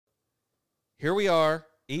here we are,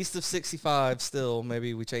 east of 65 still.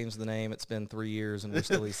 Maybe we changed the name. It's been 3 years and we're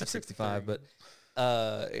still east of 65. But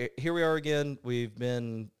here we are again. We've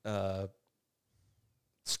been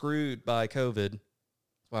screwed by COVID. That's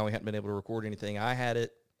why we hadn't been able to record anything. I had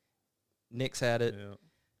it. Nick's had it.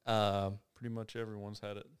 Yeah. Pretty much everyone's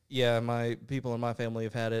had it. Yeah, my people in my family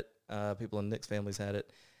have had it. People in Nick's family's had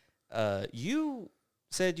it. You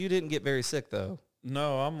said you didn't get very sick, though.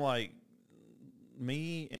 No, I'm like,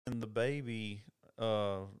 me and the baby,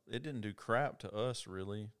 it didn't do crap to us,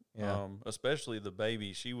 really. Yeah. Especially the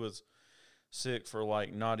baby. She was sick for,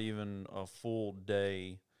 like, not even a full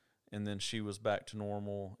day, and then she was back to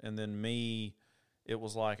normal. And then me, it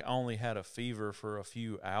was like I only had a fever for a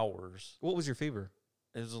few hours. What was your fever?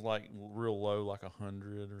 It was, like, real low, like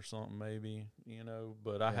 100 or something maybe, you know.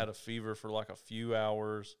 But I had a fever for, like, a few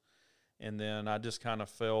hours, and then I just kind of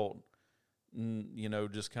felt, you know,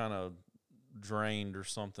 just kind of drained or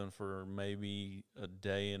something for maybe a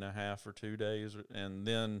day and a half or 2 days, and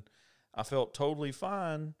then I felt totally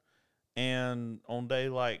fine. And on day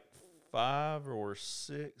like 5 or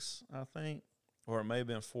 6, I think, or it may have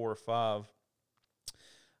been 4 or 5,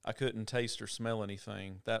 I couldn't taste or smell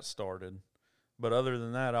anything. That started, but other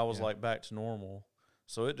than that, I was like back to normal.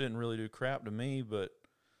 So it didn't really do crap to me. But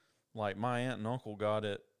like my aunt and uncle got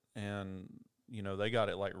it, and you know they got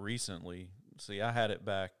it like recently. See, I had it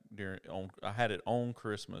back I had it on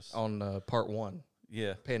Christmas. On part 1.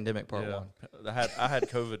 Yeah. Pandemic part 1. I had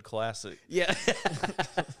COVID Classic. Yeah.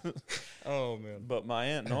 Oh, man. But my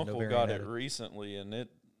aunt and uncle got it recently, and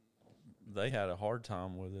they had a hard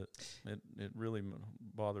time with it. It really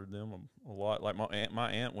bothered them a lot. Like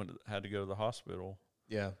my aunt had to go to the hospital.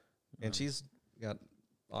 Yeah. And she's got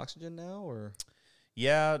oxygen now, or?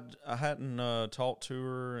 Yeah, I hadn't talked to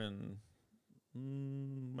her in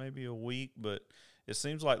maybe a week, but it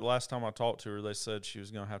seems like the last time I talked to her, they said she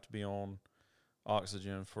was going to have to be on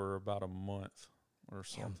oxygen for about a month or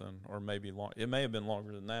something, or maybe long. It may have been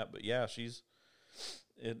longer than that, but yeah,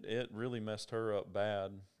 it really messed her up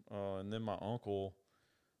bad. And then my uncle,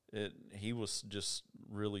 he was just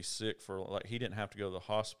really sick for, like, he didn't have to go to the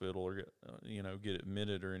hospital or get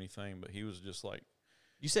admitted or anything, but he was just like.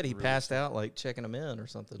 You said he really passed out, like checking him in or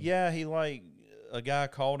something. Yeah, he a guy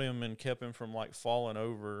called him and kept him from like falling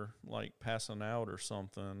over, like passing out or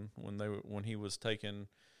something when he was taking.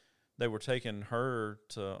 They were taking her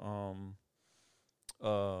to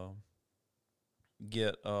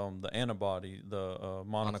get the antibody, the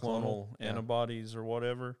monoclonal antibodies or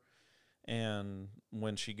whatever. And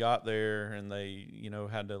when she got there and they,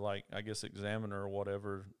 had to, like, I guess examine her or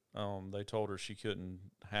whatever, they told her she couldn't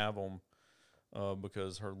have them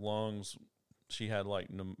because her lungs, she had like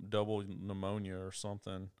double pneumonia or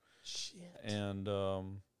something. Shit. And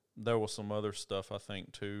there was some other stuff, I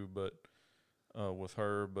think, too, but with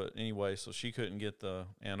her. But anyway, so she couldn't get the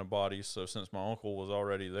antibodies. So since my uncle was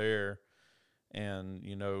already there and,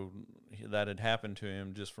 that had happened to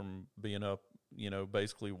him just from being up,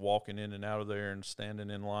 basically walking in and out of there and standing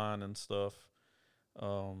in line and stuff,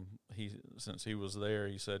 since he was there,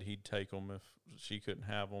 he said he'd take them if she couldn't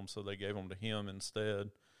have them. So they gave them to him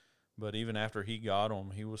instead. But even after he got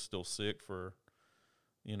them, he was still sick for,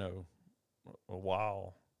 a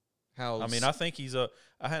while. I mean, I think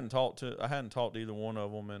I hadn't talked to either one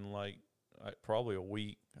of them in like probably a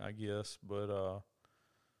week, I guess. But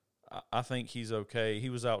I think he's okay. He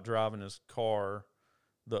was out driving his car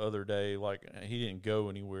the other day. Like, he didn't go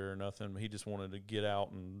anywhere or nothing. He just wanted to get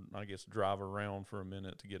out and, I guess, drive around for a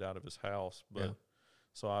minute to get out of his house. But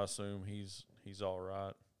so I assume he's all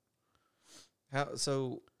right.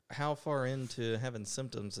 How far into having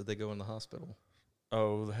symptoms did they go in the hospital?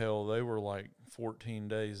 Oh, the hell, they were like 14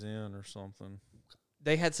 days in or something.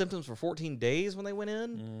 They had symptoms for 14 days when they went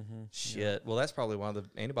in? Mm-hmm. Shit. Yeah. Well, that's probably why the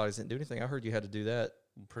antibodies didn't do anything. I heard you had to do that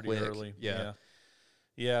pretty quick. Early. Yeah.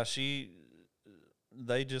 Yeah,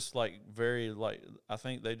 they just I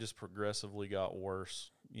think they just progressively got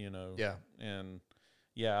worse, Yeah. And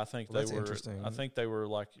yeah, I think that's interesting. I think they were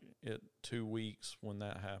like at 2 weeks when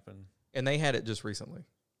that happened. And they had it just recently.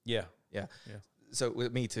 Yeah. Yeah. So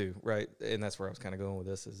with me too, right? And that's where I was kind of going with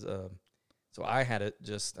this is, so I had it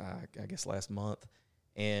just, I guess last month,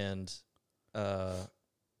 and I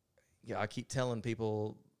keep telling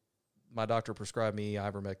people, my doctor prescribed me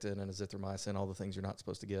ivermectin and azithromycin, all the things you're not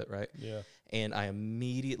supposed to get, right? Yeah. And I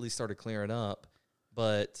immediately started clearing up,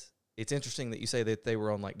 but it's interesting that you say that they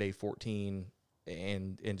were on like day 14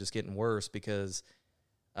 and just getting worse, because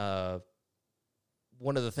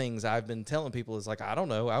one of the things I've been telling people is, like, I don't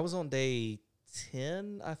know, I was on day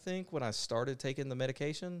 10, I think, when I started taking the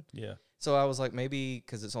medication. Yeah. So I was like, maybe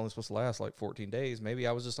because it's only supposed to last like 14 days, maybe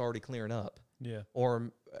I was just already clearing up. Yeah.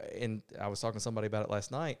 Or, and I was talking to somebody about it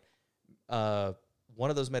last night. One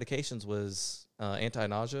of those medications was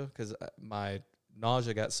anti-nausea, because my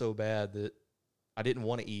nausea got so bad that I didn't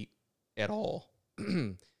want to eat at all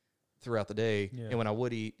throughout the day. Yeah. And when I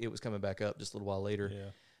would eat, it was coming back up just a little while later.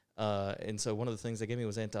 Yeah. And so one of the things they gave me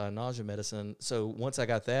was anti-nausea medicine. So once I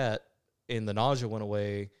got that and the nausea went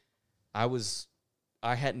away,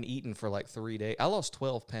 I hadn't eaten for like 3 days. I lost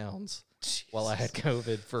 12 pounds while I had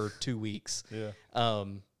COVID for 2 weeks. Yeah.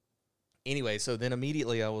 Anyway, so then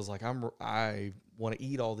immediately I was like, I want to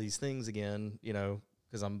eat all these things again, you know,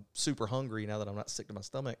 because I'm super hungry now that I'm not sick to my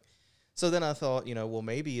stomach. So then I thought, you know, well,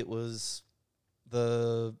 maybe it was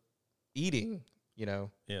the eating, you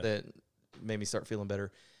know, Yeah. that made me start feeling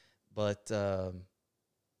better. But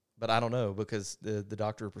I don't know, because the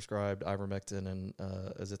doctor prescribed ivermectin and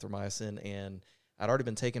azithromycin, and I'd already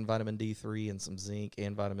been taking vitamin D3 and some zinc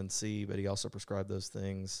and vitamin C, but he also prescribed those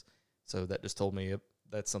things. So that just told me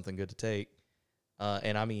that's something good to take.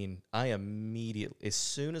 And I mean, I immediately, as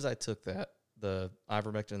soon as I took that, the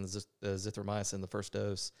ivermectin and the azithromycin, the first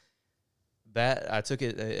dose, that I took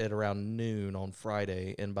it at around noon on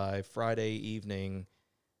Friday, and by Friday evening,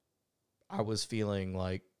 I was feeling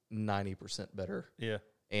like 90% better. Yeah.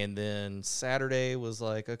 And then Saturday was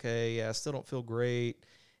like, okay, yeah, I still don't feel great.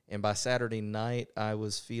 And by Saturday night, I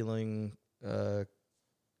was feeling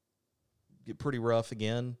pretty rough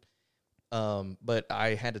again. But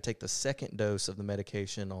I had to take the second dose of the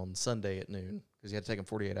medication on Sunday at noon, because you had to take them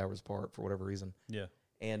 48 hours apart for whatever reason. Yeah.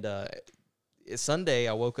 And Sunday,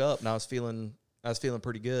 I woke up and I was feeling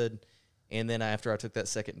pretty good. And then after I took that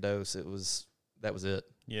second dose, that was it.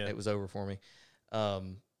 Yeah. It was over for me.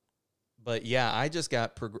 But yeah, I just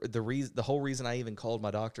got the whole reason I even called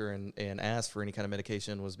my doctor and asked for any kind of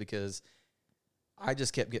medication was because I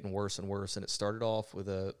just kept getting worse and worse, and it started off with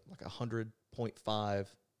a 100.5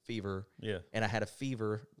 fever. Yeah. And I had a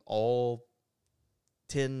fever all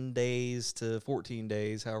 10 days to 14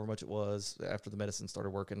 days, however much it was, after the medicine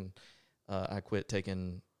started working. I quit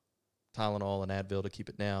taking Tylenol and Advil to keep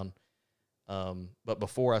it down. But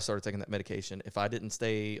before I started taking that medication, if I didn't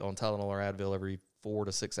stay on Tylenol or Advil every 4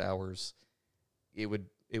 to 6 hours, it would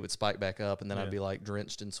spike back up, and then I'd be like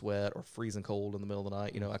drenched in sweat or freezing cold in the middle of the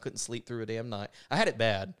night. You know, I couldn't sleep through a damn night. I had it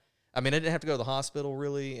bad. I mean, I didn't have to go to the hospital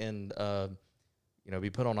really, and you know,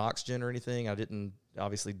 be put on oxygen or anything. I didn't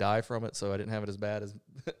obviously die from it, so I didn't have it as bad as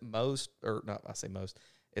most, or not. I say most,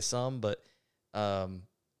 as some, but I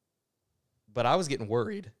was getting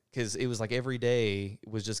worried, because it was like every day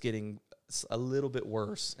was just getting a little bit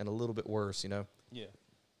worse and a little bit worse, you know? Yeah.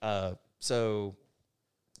 So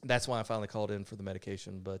that's why I finally called in for the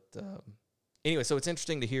medication. But anyway, so it's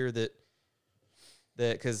interesting to hear that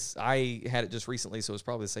because I had it just recently, so it's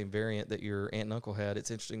probably the same variant that your aunt and uncle had. It's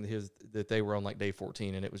interesting to hear that they were on like day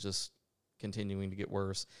 14 and it was just continuing to get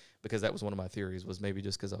worse, because that was one of my theories, was maybe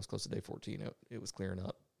just because I was close to day 14, it was clearing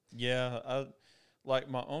up. Yeah. Like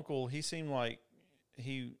my uncle, he seemed like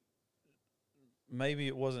maybe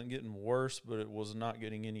it wasn't getting worse, but it was not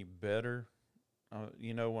getting any better.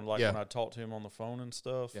 You know, when I talked to him on the phone and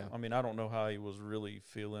stuff. Yeah. I mean, I don't know how he was really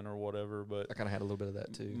feeling or whatever, but I kind of had a little bit of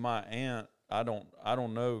that too. My aunt, I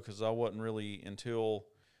don't know, because I wasn't really, until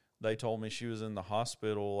they told me she was in the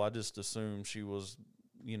hospital, I just assumed she was,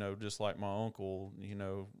 you know, just like my uncle, you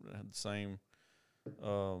know, had the same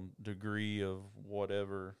degree of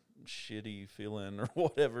whatever shitty feeling or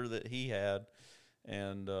whatever that he had.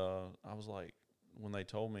 And I was like, when they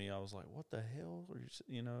told me, I was like, what the hell?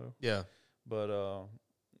 You know? Yeah. But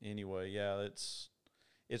anyway, yeah,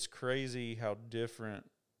 it's crazy how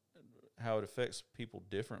it affects people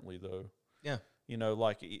differently, though. Yeah. You know,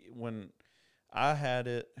 like when I had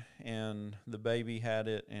it and the baby had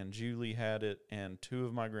it and Julie had it and two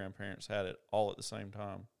of my grandparents had it all at the same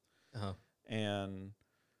time. Uh-huh. And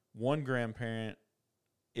one grandparent,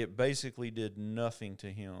 it basically did nothing to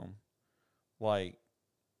him. Like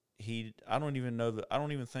I don't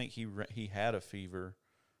even think he had a fever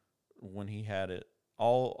when he had it.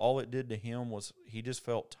 All it did to him was he just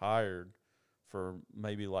felt tired for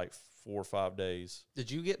maybe like 4 or 5 days. Did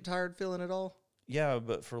you get tired feeling at all? Yeah,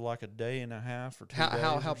 but for like a day and a half or 2 days.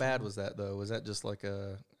 How bad was that though? Was that just like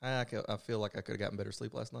I feel like I could have gotten better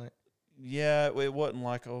sleep last night? Yeah, it wasn't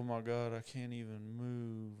like, oh my God, I can't even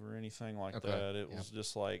move or anything like that. It was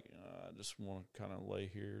just like, I just want to kind of lay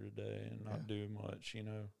here today and not do much, you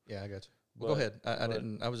know. Yeah, I got you. Well, go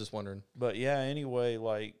ahead. I was just wondering. But yeah, anyway,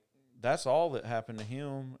 like that's all that happened to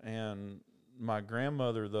him. And my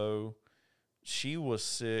grandmother, though, she was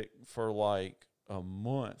sick for like a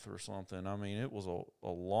month or something. I mean, it was a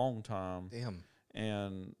long time. Damn.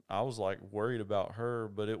 And I was like worried about her,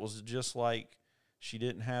 but it was just like she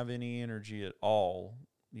didn't have any energy at all,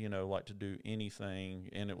 you know, like to do anything.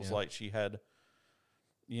 And it was Yeah. like she had,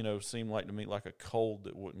 you know, seemed like to me like a cold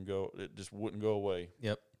that it just wouldn't go away,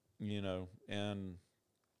 Yep. you know. And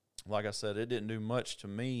like I said, it didn't do much to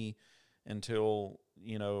me until,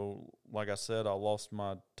 you know, like I said, I lost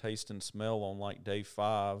my taste and smell on like day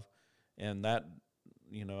 5. And that,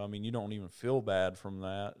 you know, I mean, you don't even feel bad from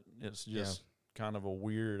that. It's just kind of a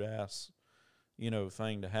weird ass, you know,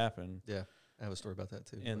 thing to happen. Yeah. I have a story about that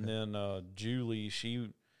too. And then Julie,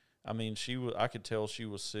 I could tell she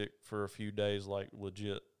was sick for a few days, like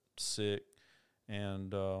legit sick.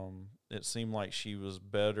 And it seemed like she was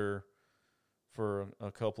better for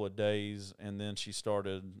a couple of days, and then she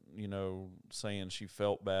started, you know, saying she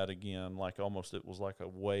felt bad again, like almost it was like a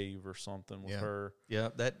wave or something with her. Yeah,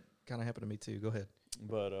 that kind of happened to me too. Go ahead.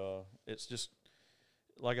 But it's just,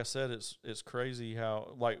 like I said, it's crazy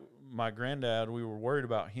how, like, my granddad, we were worried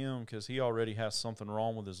about him because he already has something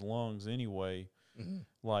wrong with his lungs anyway. Mm-hmm.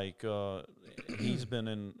 Like, he's been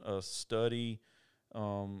in a study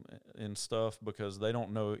and stuff because they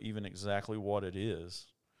don't know even exactly what it is.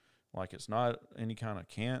 Like, it's not any kind of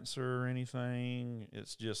cancer or anything.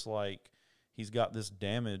 It's just like he's got this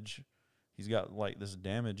damage. He's got like this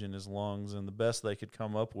damage in his lungs, and the best they could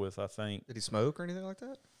come up with, I think. Did he smoke or anything like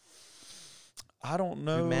that? I don't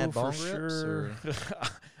know mad for bong sure. rips,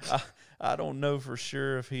 I don't know for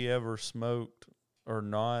sure if he ever smoked or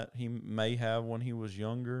not. He may have when he was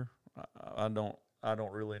younger. I don't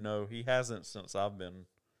really know. He hasn't since I've been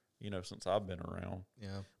around.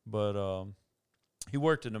 Yeah. But he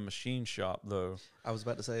worked in a machine shop though. I was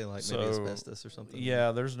about to say like maybe asbestos or something.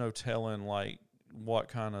 Yeah, there's no telling like what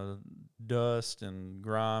kind of dust and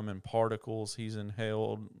grime and particles he's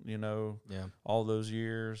inhaled, you know, all those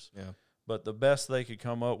years. Yeah. But the best they could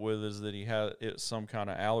come up with is that he had some kind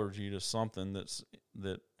of allergy to something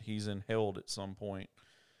that he's inhaled at some point.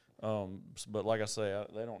 But like I say,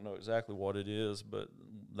 they don't know exactly what it is. But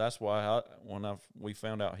that's why we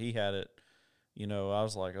found out he had it, you know, I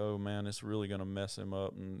was like, oh man, it's really going to mess him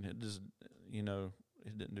up. And it just, you know,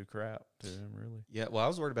 it didn't do crap to him really. Yeah. Well, I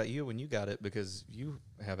was worried about you when you got it because you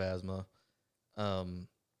have asthma.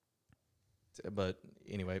 But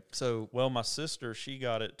anyway, so. Well, my sister, she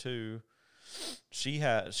got it too. She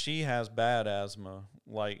has bad asthma.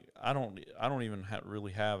 Like I don't even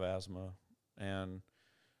really have asthma, and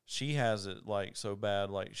she has it like so bad.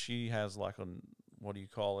 Like she has like what do you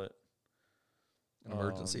call it? An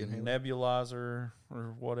emergency inhaler? Nebulizer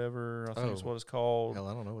or whatever. I think is what it's called. Hell,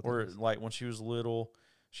 I don't know what or that is. Like when she was little,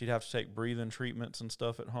 she'd have to take breathing treatments and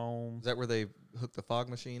stuff at home. Is that where they hook the fog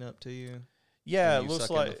machine up to you? Yeah, it looks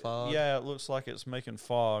like it looks like it's making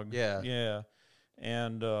fog. Yeah. Yeah.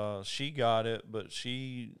 And she got it, but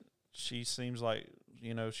she seems like,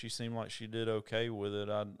 you know, she seemed like she did okay with it.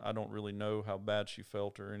 I don't really know how bad she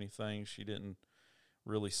felt or anything. She didn't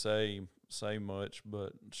really say much,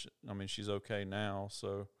 but I mean, she's okay now.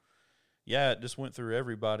 So, yeah, it just went through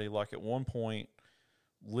everybody. Like at one point,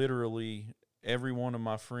 literally every one of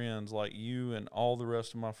my friends, like you and all the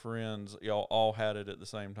rest of my friends, y'all all had it at the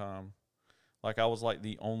same time. Like I was like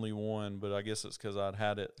the only one, but I guess it's because I'd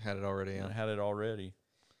had it already. I had it already.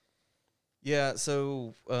 Yeah.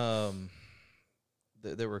 So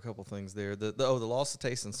there were a couple things there. The loss of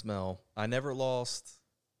taste and smell. I never lost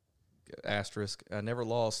I never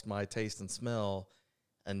lost my taste and smell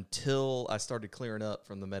until I started clearing up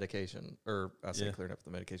from the medication. Or I say clearing up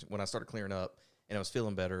from the medication. When I started clearing up and I was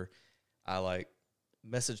feeling better, I like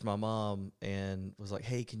messaged my mom and was like,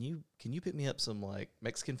 "Hey, can you pick me up some like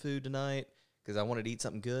Mexican food tonight? Because I wanted to eat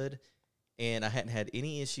something good." And I hadn't had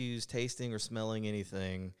any issues tasting or smelling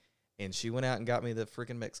anything. And she went out and got me the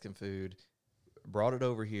freaking Mexican food, brought it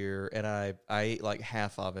over here, and I ate like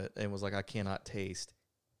half of it and was like, I cannot taste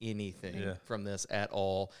anything from this at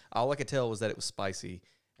all. All I could tell was that it was spicy,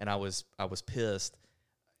 and I was pissed.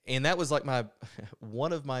 And that was like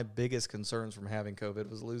one of my biggest concerns from having COVID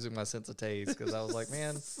was losing my sense of taste, because I was like,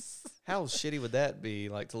 man, how shitty would that be,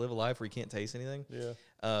 like to live a life where you can't taste anything? Yeah.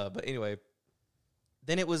 But anyway,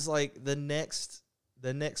 then it was like the next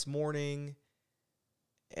morning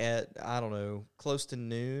at, I don't know, close to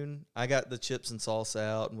noon, I got the chips and salsa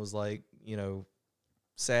out and was like, you know,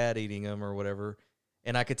 sad eating them or whatever,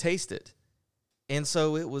 and I could taste it. And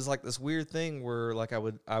so it was like this weird thing where like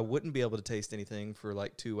I wouldn't be able to taste anything for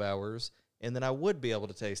like 2 hours, and then I would be able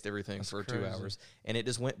to taste everything That's for crazy. 2 hours. And it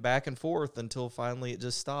just went back and forth until finally it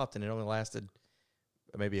just stopped, and it only lasted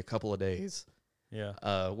maybe a couple of days. Yeah.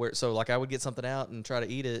 So like I would get something out and try to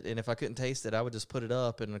eat it, and if I couldn't taste it, I would just put it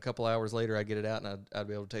up, and a couple hours later I'd get it out and I'd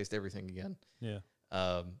be able to taste everything again. Yeah.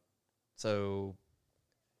 So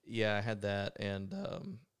yeah, I had that,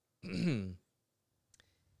 and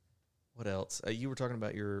what else? You were talking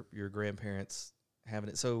about your grandparents having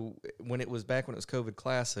it. So when it was COVID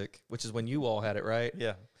Classic, which is when you all had it, right?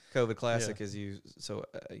 Yeah. COVID Classic, as you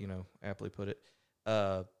aptly put it.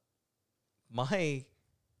 My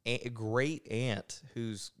great aunt,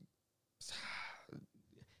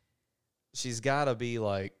 she's got to be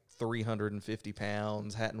like 350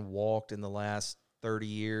 pounds, hadn't walked in the last 30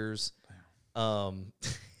 years.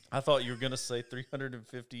 I thought you were going to say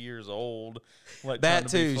 350 years old. Like that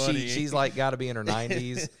too. She's like got to be in her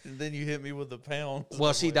 90s. And then you hit me with the pounds.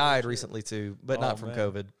 Well, she died recently too, but not from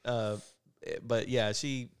COVID. But yeah,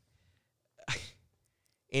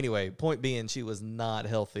 anyway, point being, she was not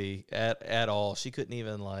healthy at all. She couldn't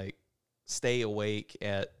even like stay awake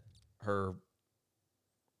at her.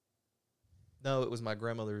 No, it was my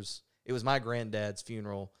granddad's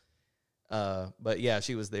funeral. But yeah,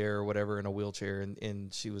 she was there or whatever in a wheelchair,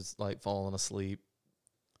 and she was like falling asleep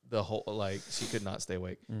the whole, like she could not stay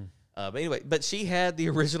awake. But anyway, but she had the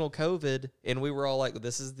original COVID, and we were all like,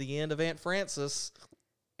 this is the end of Aunt Frances.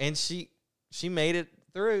 And she made it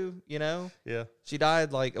through, you know? Yeah. She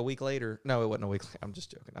died like a week later. No, it wasn't a week later. I'm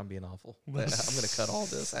just joking. I'm being awful. I'm going to cut all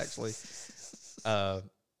this, actually.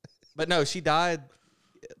 But no, she died,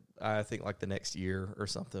 I think, like the next year or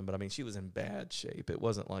something. But I mean, she was in bad shape. It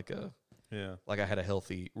wasn't like like I had a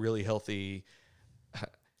really healthy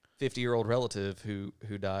 50-year-old relative who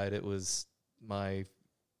died. It was my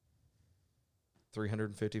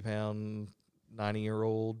 350-pound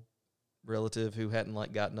 90-year-old relative who hadn't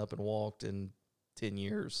like gotten up and walked in 10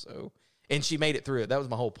 years. So, and she made it through it. That was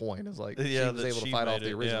my whole point. It was like she was able to fight off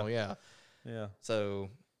the original. Yeah. So,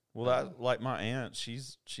 well, that like my aunt,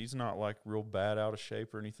 she's not like real bad out of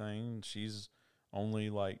shape or anything. She's only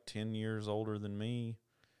like 10 years older than me.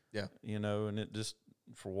 Yeah. You know, and it just,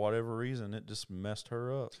 for whatever reason, it just messed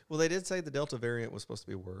her up. Well, they did say the Delta variant was supposed to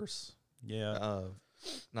be worse. Yeah.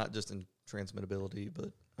 Not just in transmittability,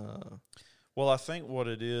 but well, I think what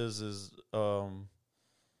it is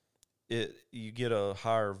you get a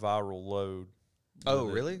higher viral load. Oh,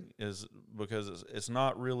 really? Is because it's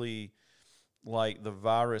not really like the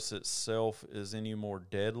virus itself is any more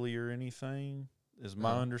deadly or anything, is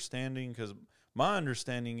my understanding. Because my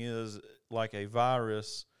understanding is like a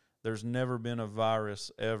virus, there's never been a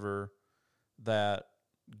virus ever that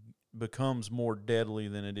becomes more deadly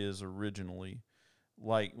than it is originally.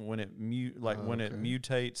 Like when it when it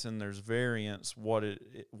mutates and there's variants, what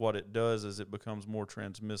it does is it becomes more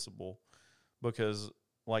transmissible. Because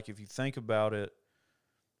like if you think about it,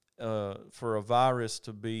 for a virus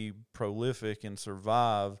to be prolific and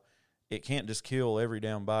survive, it can't just kill every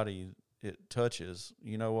damn body it touches.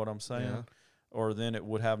 You know what I'm saying? Yeah. Or then it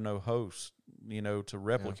would have no host, you know, to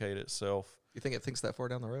replicate itself. You think it thinks that far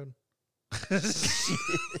down the road?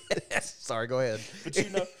 Sorry, go ahead. But you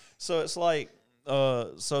know, so it's like,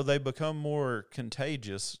 so they become more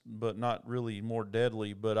contagious, but not really more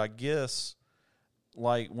deadly. But I guess,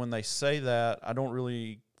 like when they say that, I don't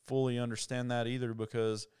really fully understand that either,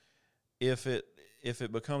 because if it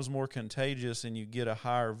becomes more contagious and you get a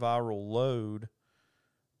higher viral load,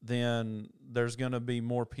 then there's going to be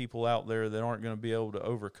more people out there that aren't going to be able to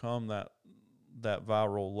overcome that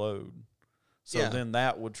viral load. So then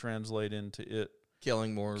that would translate into it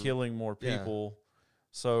killing more people. Yeah.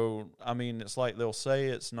 So, I mean, it's like they'll say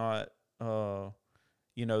it's not,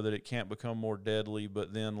 you know, that it can't become more deadly,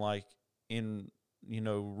 but then like in, you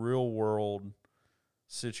know, real world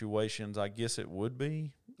situations, I guess it would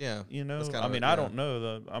be. Yeah. You know, I mean, I don't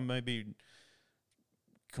know. I may be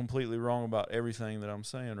completely wrong about everything that I'm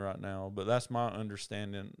saying right now, but that's my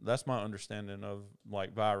understanding. That's my understanding of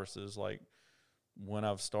like viruses. Like when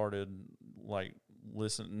I've started like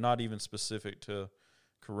not even specific to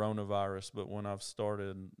coronavirus, but when I've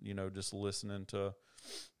started, you know, just listening to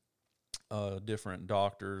different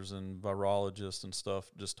doctors and virologists and stuff,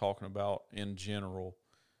 just talking about in general,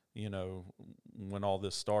 you know, when all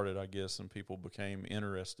this started, I guess, and people became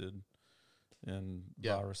interested in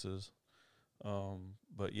viruses.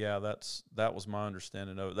 But yeah, that was my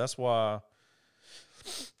understanding of it. That's why,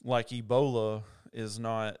 like, Ebola is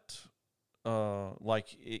not,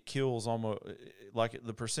 like, it kills almost, like,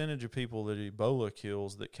 the percentage of people that Ebola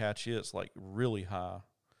kills that catch it's like really high.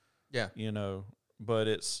 Yeah. You know, but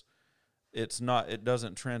it's not, it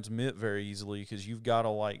doesn't transmit very easily, because you've got to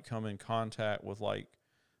like come in contact with like,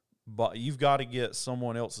 but you've got to get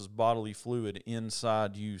someone else's bodily fluid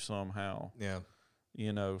inside you somehow. Yeah.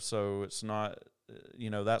 You know, so it's not, you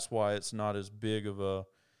know, that's why it's not as big of a,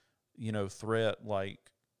 you know, threat like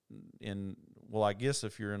well, I guess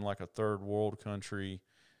if you're in like a third world country,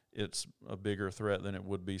 it's a bigger threat than it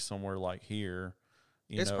would be somewhere like here.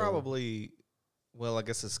 It's probably Well, I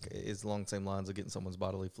guess it's along the same lines of getting someone's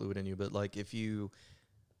bodily fluid in you. But like if you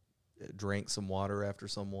drank some water after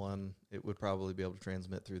someone, it would probably be able to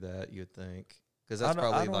transmit through that, you'd think. Because that's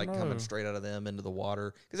probably like coming straight out of them into the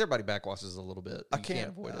water. Because everybody backwashes a little bit. You can't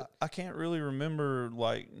avoid it. I can't really remember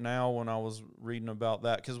like now when I was reading about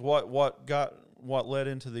that. Because what led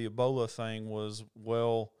into the Ebola thing was,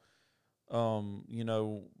 well, you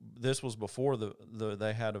know, this was before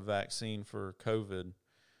they had a vaccine for COVID.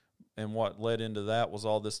 And what led into that was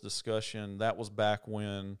all this discussion. That was back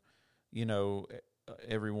when, you know,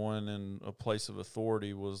 everyone in a place of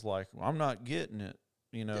authority was like, well, I'm not getting it,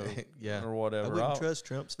 you know, yeah, or whatever. I wouldn't trust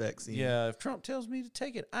Trump's vaccine. Yeah, if Trump tells me to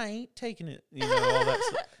take it, I ain't taking it. You know, all that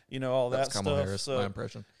stuff. You know, all that stuff. Harris, my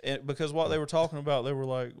impression. Because what they were talking about, they were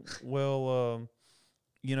like, well,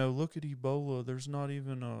 you know, look at Ebola. There's not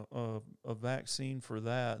even a vaccine for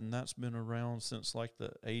that, and that's been around since like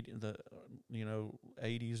the 80s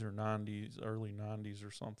or 90s, early 90s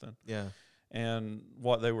or something. Yeah. And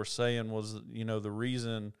what they were saying was, you know, the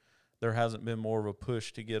reason there hasn't been more of a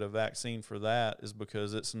push to get a vaccine for that is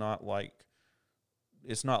because it's not like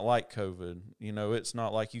COVID. You know, it's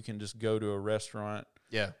not like you can just go to a restaurant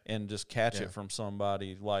and just catch it from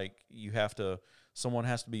somebody. Like someone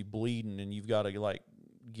has to be bleeding, and you've got to like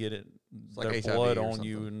get their like blood HIV on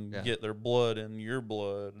you and get their blood in your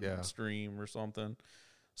blood stream or something.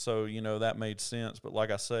 So, you know, that made sense. But like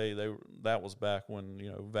I say, that was back when, you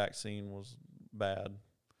know, vaccine was bad.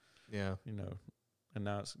 Yeah. You know, and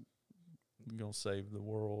now it's going to save the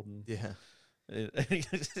world. And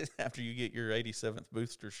after you get your 87th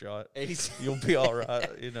booster shot, you'll be all right,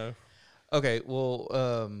 you know. Okay,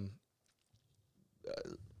 well,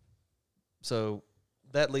 so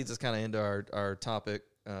that leads us kind of into our topic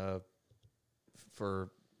for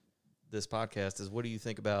this podcast is, what do you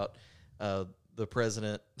think about the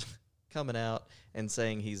president coming out and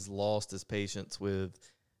saying he's lost his patience with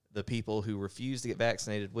the people who refuse to get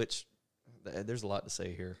vaccinated, which there's a lot to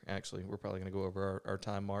say here, actually. We're probably going to go over our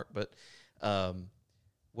time mark, but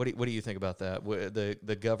what do you think about that?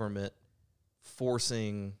 The government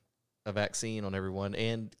forcing a vaccine on everyone,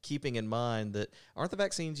 and keeping in mind that aren't the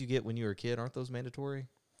vaccines you get when you were a kid, aren't those mandatory?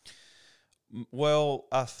 Well,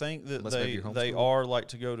 I think that they are like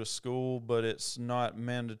to go to school, but it's not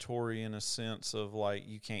mandatory in a sense of like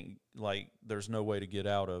you can't, like there's no way to get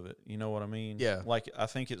out of it. You know what I mean? Yeah. Like I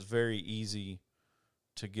think it's very easy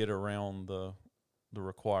to get around the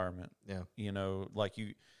requirement. Yeah. You know, like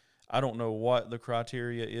I don't know what the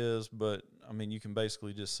criteria is, but I mean, you can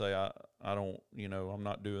basically just say, I don't, you know, I'm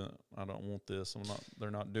not doing it. I don't want this.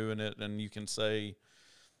 They're not doing it. And you can say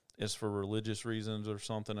it's for religious reasons or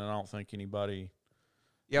something. And I don't think anybody.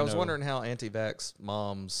 Yeah. I was wondering how anti-vax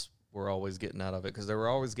moms were always getting out of it, because they were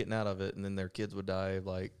always getting out of it, and then their kids would die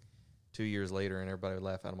like 2 years later, and everybody would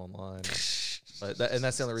laugh at them online. And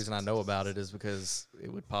that's the only reason I know about it, is because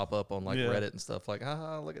it would pop up on like Reddit and stuff like,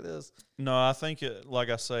 look at this. No, I think like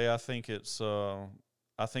I say, I think it's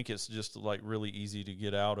just like really easy to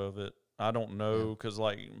get out of it. I don't know, because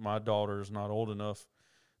like my daughter's not old enough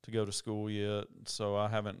to go to school yet, so I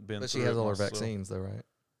haven't been. But she has all her vaccines, though, right?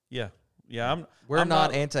 Yeah, yeah. We're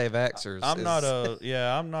not anti-vaxxers. I'm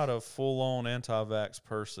not a full-on anti-vax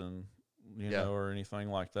person, you know, or anything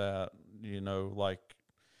like that. You know, like.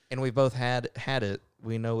 And we both had it.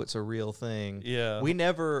 We know it's a real thing. Yeah. We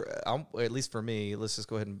never, at least for me, let's just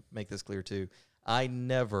go ahead and make this clear too. I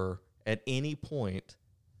never at any point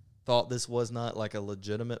thought this was not like a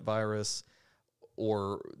legitimate virus,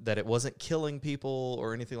 or that it wasn't killing people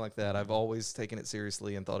or anything like that. I've always taken it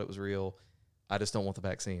seriously and thought it was real. I just don't want the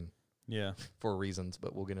vaccine. Yeah. For reasons,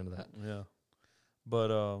 but we'll get into that. Yeah.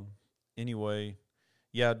 But anyway,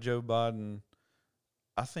 yeah, Joe Biden,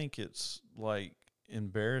 I think it's like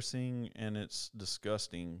embarrassing and it's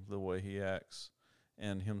disgusting the way he acts,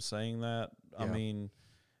 and him saying that. I mean,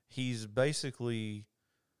 he's basically,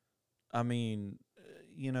 I mean,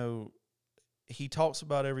 you know, he talks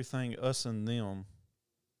about everything us and them.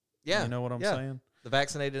 Yeah. You know what I'm saying? The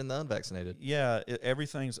vaccinated and the unvaccinated. Yeah.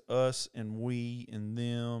 Everything's us and we and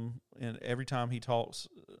them. And every time he talks,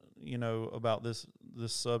 you know, about this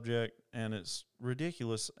subject, and it's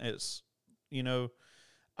ridiculous. It's, you know,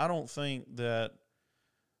 I don't think that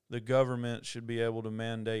the government should be able to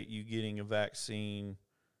mandate you getting a vaccine,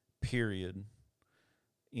 period.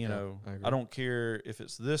 You know, I don't care if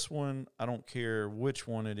it's this one. I don't care which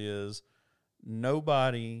one it is.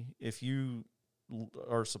 Nobody, if you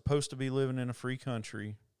are supposed to be living in a free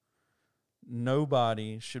country,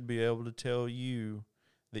 nobody should be able to tell you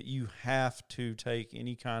that you have to take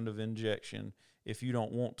any kind of injection if you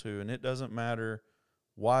don't want to. And it doesn't matter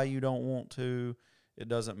why you don't want to. It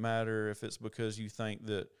doesn't matter if it's because you think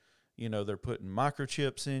that they're putting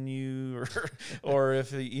microchips in you, or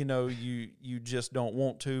if you just don't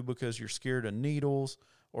want to because you're scared of needles,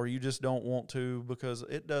 or you just don't want to because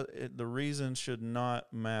the reason should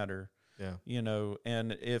not matter. Yeah.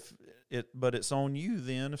 And but it's on you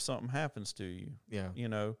then if something happens to you.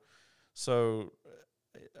 Yeah. So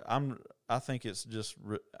I think it's just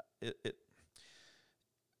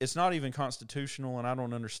it's not even constitutional, and I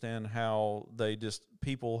don't understand how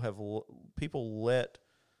people let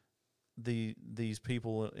these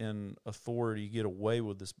people in authority get away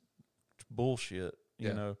with this bullshit,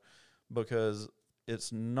 because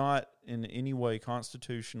it's not in any way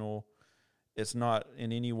constitutional. It's not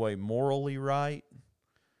in any way morally right.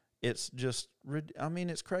 It's just,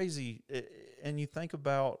 it's crazy. And you think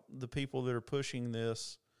about the people that are pushing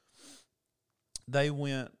this, they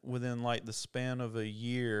went within like the span of a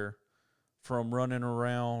year from running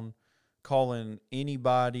around calling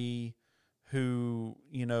anybody who,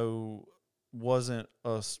 wasn't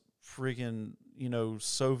a freaking,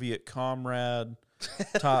 Soviet comrade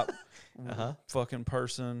type fucking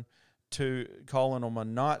person, to calling them a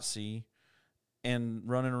Nazi, and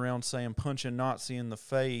running around saying punch a Nazi in the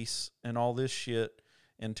face and all this shit,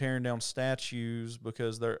 and tearing down statues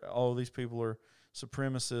because all these people are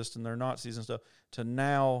supremacists and they're Nazis and stuff, to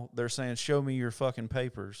now they're saying show me your fucking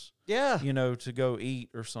papers. Yeah. To go eat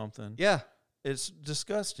or something. Yeah. It's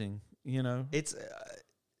disgusting, It's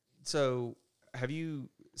so have you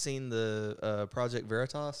seen the Project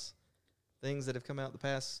Veritas things that have come out the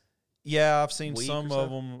past? Yeah, I've seen week some or of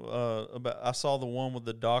them. I saw the one with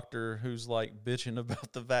the doctor who's like bitching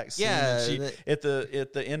about the vaccine. Yeah, and she, at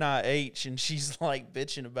the NIH, and she's like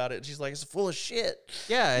bitching about it. She's like, it's full of shit.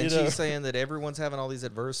 Yeah, and she's saying that everyone's having all these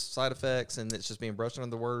adverse side effects, and it's just being brushed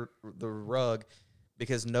under the rug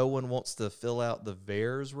because no one wants to fill out the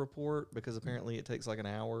VAERS report, because apparently it takes like an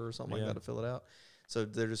hour or something like that to fill it out. So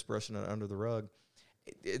they're just brushing it under the rug.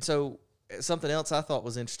 So something else I thought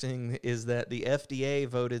was interesting is that the FDA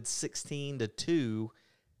voted 16-2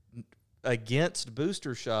 against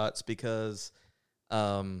booster shots because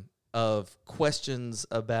of questions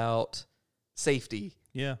about safety.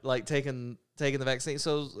 Yeah, like taking the vaccine.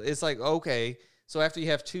 So it's like, okay, so after you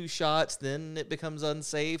have 2 shots, then it becomes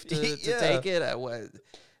unsafe to take it.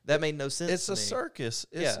 That made no sense. It's to a me. circus.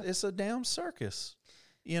 It's a damn circus.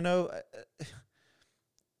 The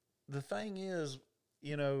thing is,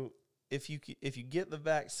 if you get the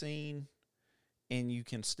vaccine and you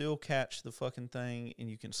can still catch the fucking thing and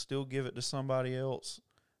you can still give it to somebody else,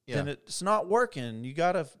 then it's not working. You've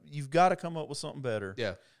got to come up with something better.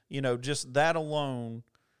 Yeah. Just that alone,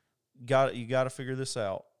 you got to figure this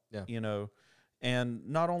out. Yeah. And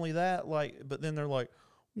not only that, but then they're like,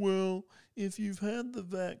 well, if you've had the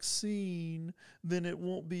vaccine, then it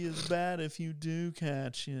won't be as bad if you do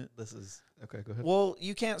catch it. This is okay. Go ahead. Well,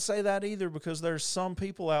 you can't say that either, because there's some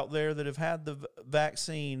people out there that have had the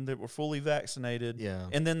vaccine that were fully vaccinated,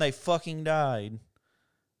 and then they fucking died.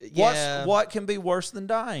 Yeah. What can be worse than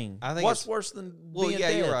dying? I think what's worse than being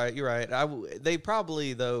dead? You're right. They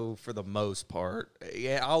probably, though, for the most part,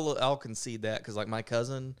 I'll concede that, because like my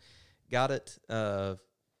cousin got it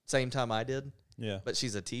same time I did. Yeah. But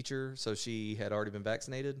she's a teacher, so she had already been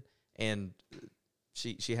vaccinated, and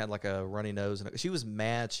she had like a runny nose, and she was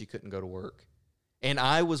mad she couldn't go to work. And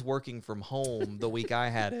I was working from home the week I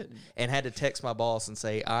had it, and had to text my boss and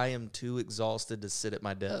say, I am too exhausted to sit at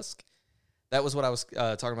my desk. That was what I was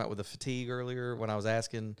talking about with the fatigue earlier when I was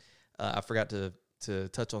asking. I forgot to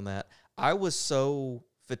touch on that. I was so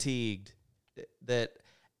fatigued that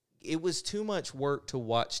it was too much work to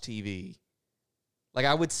watch TV. Like,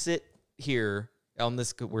 I would sit here on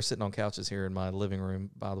this. We're sitting on couches here in my living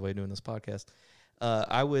room, by the way, doing this podcast.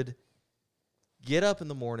 I would get up in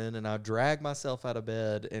the morning and I'd drag myself out of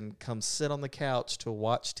bed and come sit on the couch to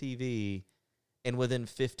watch TV. And within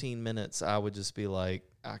 15 minutes, I would just be like,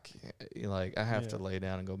 I can't, like, I have to lay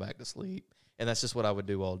down and go back to sleep. And that's just what I would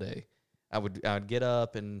do all day. I'd get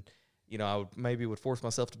up and, I would force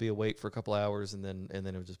myself to be awake for a couple hours, and then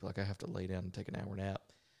it would just be like, I have to lay down and take an hour nap.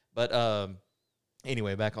 But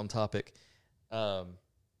anyway, back on topic. What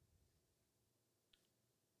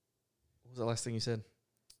was the last thing you said?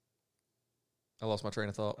 I lost my train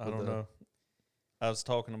of thought. I don't know. I was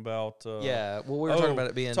talking about... well, we were talking about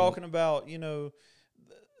it being... Talking about,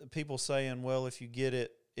 people saying, well, if you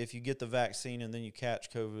get the vaccine and then you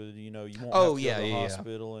catch COVID, you won't have to go to the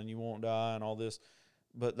hospital and you won't die and all this.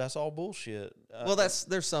 But that's all bullshit. Well,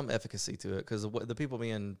 there's some efficacy to it, because the people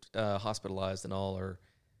being hospitalized and all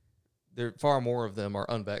there far more of them are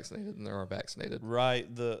unvaccinated than there are vaccinated.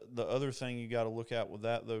 Right. The other thing you got to look at with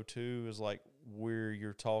that, though, too, is like where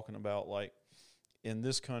you're talking about, like, in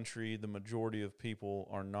this country, the majority of people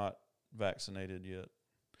are not vaccinated yet.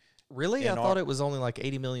 Really? I thought it was only like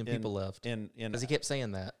 80 million people left. Because he kept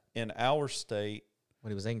saying that in our state,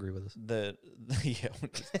 when he was angry with us.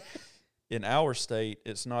 In our state,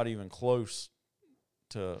 it's not even close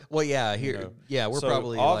to. Well, yeah, here, we're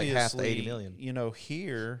probably like half the 80 million.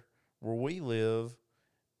 Here where we live,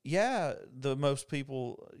 most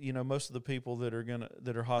of the people that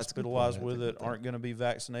are hospitalized with it aren't gonna be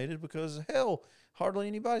vaccinated because hell, hardly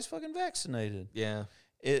anybody's fucking vaccinated. Yeah.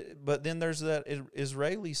 But then there's that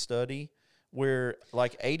Israeli study where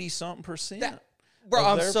like 80-something%. Bro,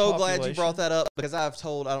 I'm so glad you brought that up because I've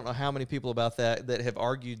told I don't know how many people about that have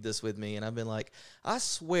argued this with me, and I've been like, I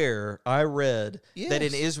swear I read that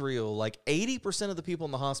in Israel, like 80% of the people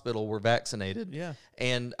in the hospital were vaccinated. Yeah,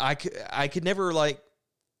 and I could never like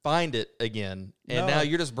find it again, and now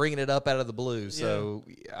you're just bringing it up out of the blue. So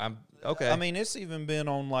I'm okay. I mean, it's even been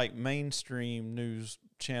on like mainstream news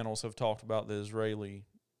channels have talked about the Israeli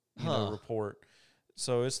report.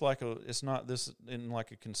 So it's not this in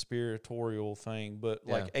like a conspiratorial thing, but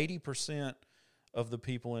like 80% of the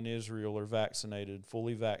people in Israel are vaccinated,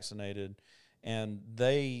 fully vaccinated, and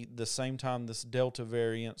the same time this Delta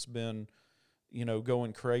variant's been,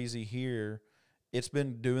 going crazy here, it's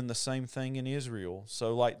been doing the same thing in Israel.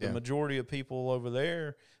 So like the majority of people over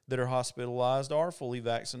there that are hospitalized are fully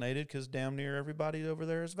vaccinated because damn near everybody over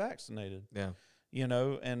there is vaccinated. Yeah.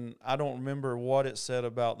 And I don't remember what it said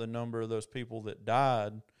about the number of those people that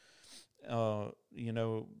died, but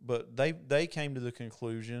they came to the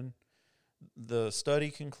conclusion, the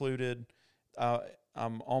study concluded,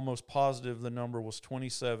 I'm almost positive the number was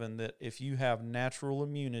 27, that if you have natural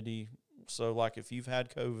immunity, so like if you've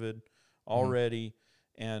had COVID already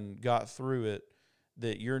and got through it,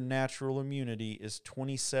 that your natural immunity is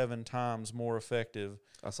 27 times more effective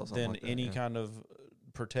than any kind of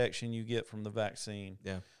protection you get from the vaccine.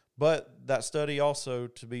 Yeah. But that study also,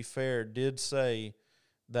 to be fair, did say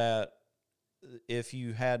that if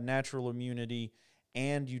you had natural immunity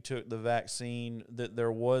and you took the vaccine, that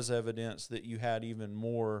there was evidence that you had even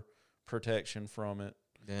more protection from it.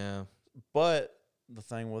 Yeah. But the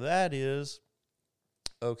thing with that is,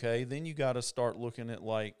 okay, then you got to start looking at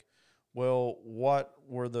like, well, what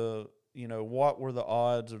were the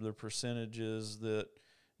odds or the percentages that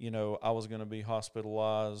I was going to be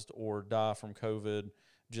hospitalized or die from COVID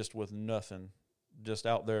just with nothing, just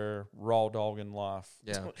out there raw dogging life.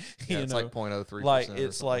 Yeah, it's like 0.03%. Like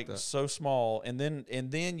it's like so small, and then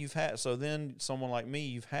then someone like me,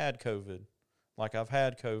 you've had COVID. Like I've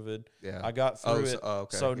had COVID. Yeah, I got through it.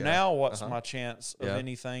 Okay. So now what's my chance of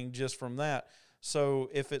anything just from that? So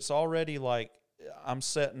if it's already like I'm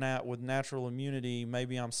setting at with natural immunity,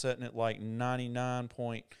 maybe I'm setting it like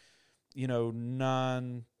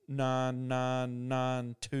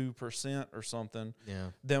 99.9992% or something. Yeah.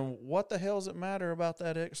 Then what the hell does it matter about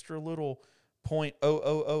that extra little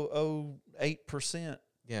 0.00008%?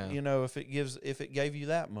 Yeah. If it gave you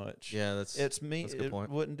that much. Yeah, that's a good point.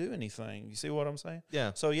 Wouldn't do anything. You see what I'm saying?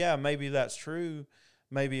 Yeah. So maybe that's true.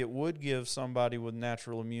 Maybe it would give somebody with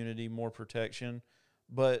natural immunity more protection,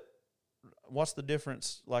 but what's the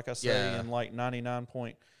difference, like I say, in like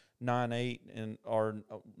 99.98 and or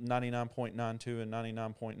 99.92 and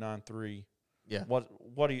 99.93? Yeah. What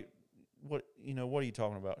are you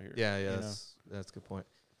talking about here? Yeah, that's a good point.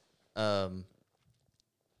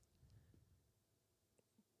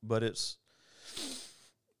 But it's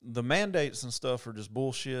the mandates and stuff are just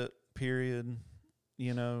bullshit, period.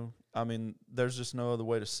 I mean, there's just no other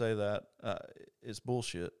way to say that. It's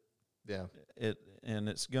bullshit. Yeah. And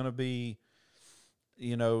it's going to be,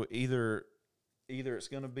 either it's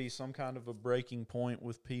going to be some kind of a breaking point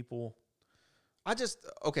with people.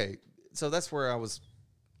 So that's where I was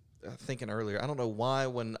thinking earlier. I don't know why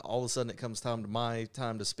when all of a sudden it comes time to my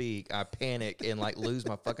time to speak, I panic and like lose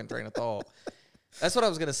my fucking train of thought. That's what I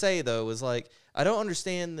was going to say, though, is like, I don't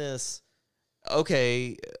understand this.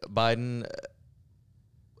 Okay, Biden,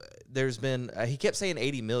 there's been, he kept saying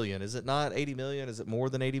 80 million. Is it not 80 million? Is it more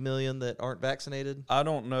than 80 million that aren't vaccinated? I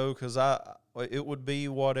don't know, because it would be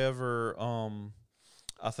whatever.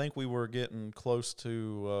 I think we were getting close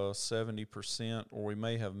to 70%, or we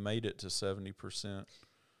may have made it to 70%.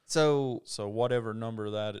 So whatever number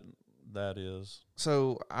that is.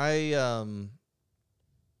 So I,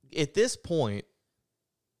 at this point,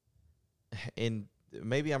 and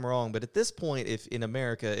maybe I'm wrong, but at this point, if in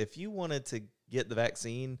America, if you wanted to get the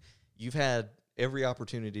vaccine, you've had every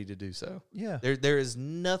opportunity to do so. Yeah. There is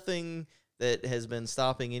nothing that has been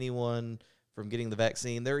stopping anyone from getting the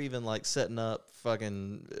vaccine. They're even like setting up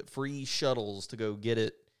fucking free shuttles to go get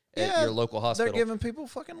it at your local hospital. They're giving people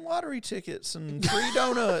fucking lottery tickets and free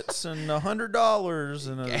donuts and $100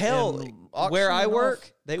 and hell, and where I work,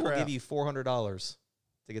 off they will crap. give you $400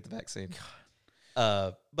 to get the vaccine.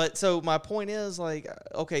 But so my point is, like,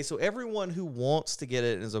 okay, so everyone who wants to get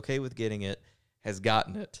it and is okay with getting it has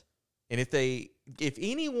gotten it. And if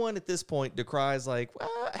anyone at this point decries, like,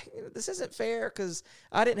 well, this isn't fair because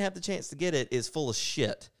I didn't have the chance to get it, is full of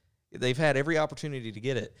shit. They've had every opportunity to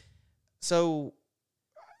get it. So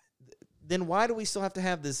then why do we still have to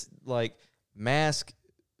have this, like, mask?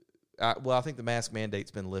 Well, I think the mask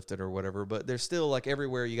mandate's been lifted or whatever, but there's still, like,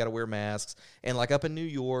 everywhere you got to wear masks. And, like, up in New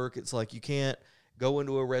York, it's like you can't go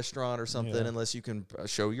into a restaurant or something unless you can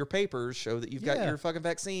show your papers, show that you've got your fucking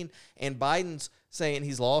vaccine. And Biden's saying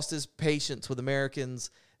he's lost his patience with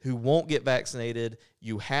Americans who won't get vaccinated.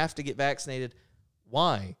 You have to get vaccinated.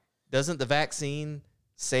 Why? Doesn't the vaccine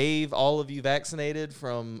save all of you vaccinated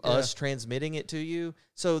from us transmitting it to you?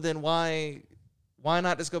 So then why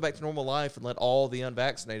not just go back to normal life and let all the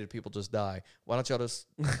unvaccinated people just die? Why don't y'all just,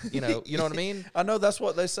 you know what I mean? I know that's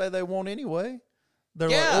what they say they want anyway. They're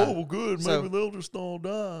like, oh, well, good. Maybe they'll just all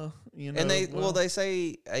die. You know, and they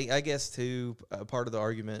say, I guess too, part of the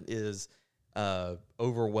argument is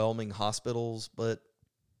overwhelming hospitals, but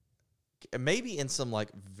maybe in some, like,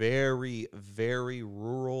 very, very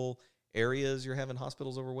rural areas you're having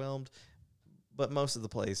hospitals overwhelmed, but most of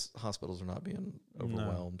the hospitals are not being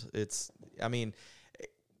overwhelmed. No. I mean,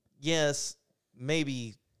 yes,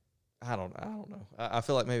 maybe, I don't know. I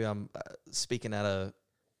feel like maybe I'm speaking out of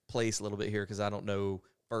place a little bit here because I don't know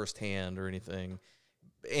firsthand or anything,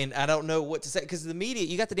 and I don't know what to say because the media,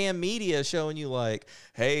 you got the damn media showing you, like,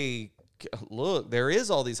 hey, look, there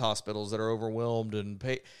is all these hospitals that are overwhelmed and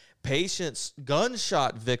patients,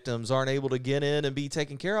 gunshot victims aren't able to get in and be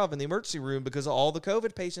taken care of in the emergency room because of all the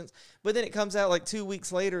COVID patients. But then it comes out like 2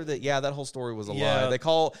 weeks later that, that whole story was a lie.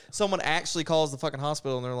 Someone actually calls the fucking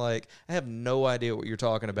hospital and they're like, I have no idea what you're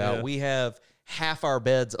talking about. Yeah. We have half our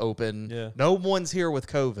beds open. Yeah. No one's here with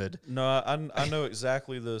COVID. No, I know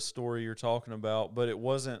exactly the story you're talking about, but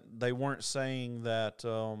they weren't saying that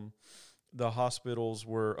the hospitals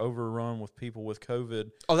were overrun with people with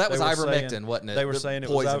COVID. Oh, that was ivermectin, wasn't it? They were saying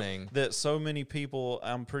poisoning. That so many people,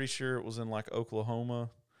 I'm pretty sure it was in, like, Oklahoma.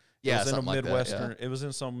 Yeah, it was in a Midwestern. Like that, It was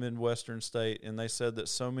in some Midwestern state, and they said that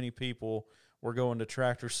so many people were going to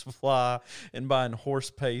Tractor Supply and buying horse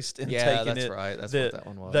paste and taking it. Yeah, that's right. That's what that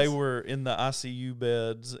one was. They were in the ICU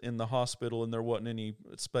beds in the hospital, and there wasn't any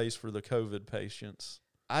space for the COVID patients.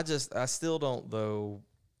 I still don't, though,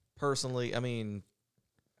 personally. I mean,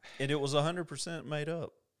 and it was 100% made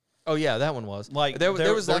up. Oh yeah, that one was. Like there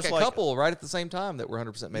was like a couple right at the same time that were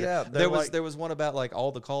 100% made up. There was one about, like,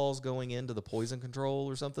 all the calls going into the poison control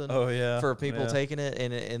or something. Oh yeah, for people taking it,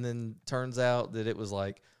 and then turns out that it was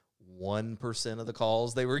like 1% of the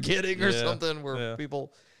calls they were getting or something were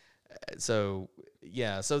people. So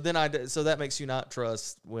that makes you not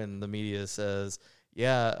trust when the media says,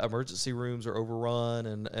 emergency rooms are overrun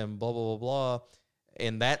and blah blah blah blah,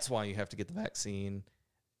 and that's why you have to get the vaccine.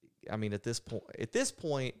 I mean, at this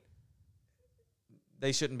point,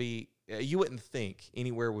 they shouldn't be. You wouldn't think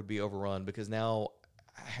anywhere would be overrun because now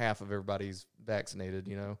half of everybody's vaccinated.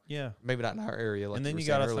 You know, maybe not in our area. Like, and then you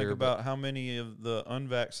got to think about how many of the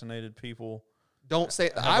unvaccinated people don't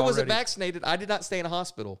stay. I wasn't vaccinated. I did not stay in a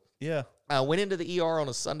hospital. Yeah, I went into the ER on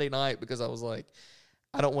a Sunday night because I was like,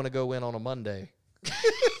 I don't want to go in on a Monday.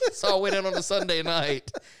 So I went in on a Sunday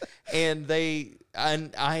night, and I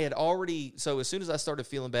had already. So as soon as I started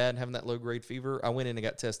feeling bad and having that low grade fever, I went in and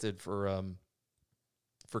got tested for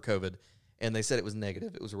COVID, and they said it was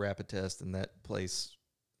negative. It was a rapid test, and that place,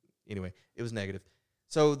 anyway, it was negative.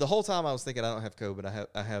 So the whole time I was thinking I don't have COVID.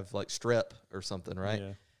 I have like strep or something, right?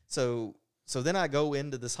 Yeah. So then I go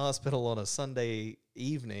into this hospital on a Sunday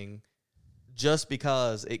evening, just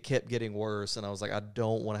because it kept getting worse, and I was like, I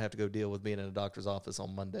don't want to have to go deal with being in a doctor's office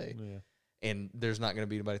on Monday, and there's not going to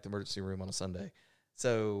be anybody at the emergency room on a Sunday.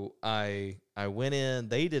 So I went in,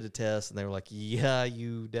 they did a test, and they were like, yeah,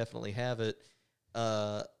 you definitely have it.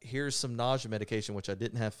 Here's some nausea medication, which I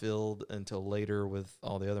didn't have filled until later with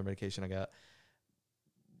all the other medication I got,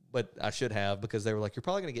 but I should have, because they were like, you're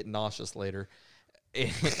probably going to get nauseous later.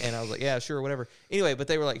 And I was like, yeah, sure, whatever. Anyway, but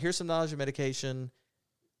they were like, here's some nausea medication.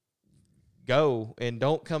 Go and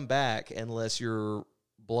don't come back unless your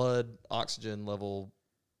blood oxygen level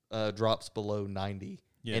drops below 90.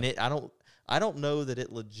 Yeah. And I don't know that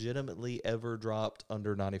it legitimately ever dropped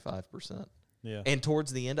under 95%. Yeah. And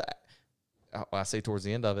towards the end, I say towards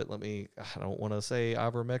the end of it, I don't want to say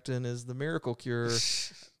ivermectin is the miracle cure.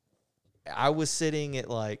 I was sitting at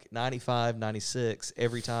like 95, 96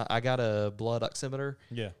 every time. I got a blood oximeter.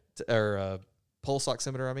 Yeah. Or pulse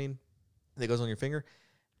oximeter, I mean, that goes on your finger.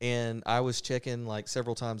 And I was checking like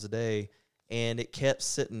several times a day, and it kept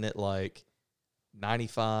sitting at like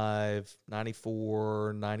 95,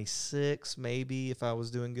 94, 96 maybe if I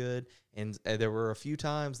was doing good. And there were a few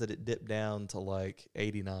times that it dipped down to like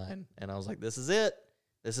 89. And I was like, this is it.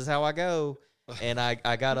 This is how I go. And I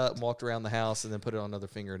got up and walked around the house and then put it on another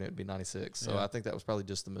finger, and it would be 96. So I think that was probably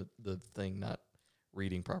just the thing not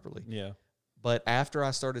reading properly. Yeah. But after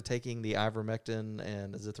I started taking the ivermectin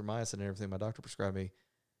and azithromycin and everything my doctor prescribed me,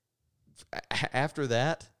 after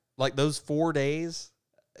that, like those 4 days,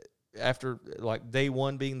 after like day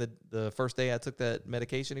one being the first day I took that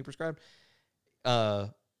medication he prescribed,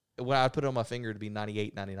 when I put it on my finger to be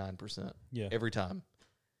 98, 99% every time.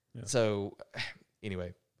 Yeah. So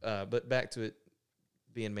anyway, but back to it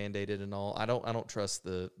being mandated and all, I don't trust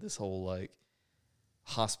this whole like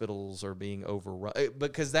hospitals are being overrun,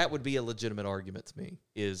 because that would be a legitimate argument to me,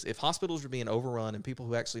 is if hospitals are being overrun and people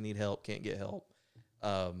who actually need help can't get help,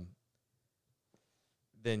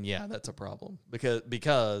 then yeah, that's a problem.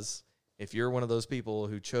 Because if you're one of those people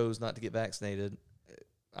who chose not to get vaccinated,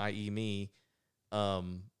 i.e. me,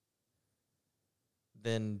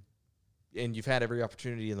 then, and you've had every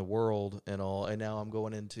opportunity in the world and all, and now I'm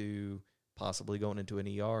possibly going into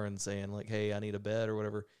an ER and saying like, hey, I need a bed or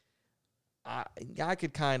whatever, I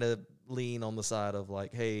could kind of lean on the side of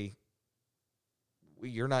like, hey,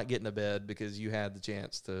 you're not getting a bed because you had the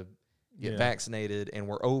chance to get vaccinated, and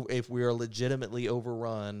if we are legitimately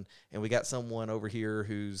overrun and we got someone over here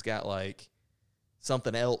who's got like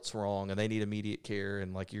something else wrong and they need immediate care,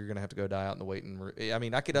 and like you're going to have to go die out in the waiting room. I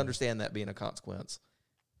mean, I could understand that being a consequence,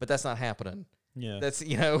 but that's not happening. Yeah. That's,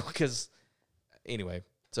 because anyway,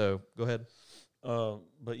 so go ahead.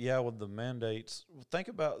 But yeah, with the mandates, think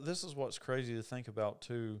about, this is what's crazy to think about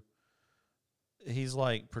too. He's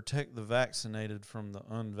like, protect the vaccinated from the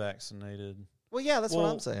unvaccinated. Well, yeah, that's what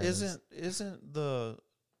I'm saying. Isn't the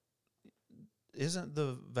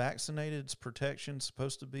vaccinated's protection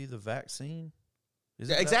supposed to be the vaccine?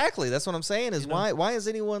 Exactly. That's what I'm saying. Is why is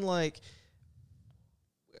anyone like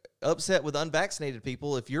upset with unvaccinated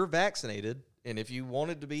people? If you're vaccinated and if you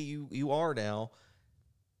wanted to be, you are now.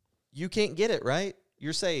 You can't get it, right?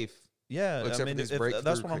 You're safe. Yeah, I mean,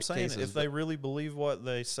 that's what I'm saying. If they really believe what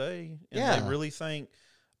they say, and they really think,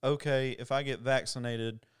 okay, if I get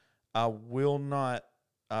vaccinated, I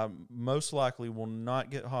most likely will not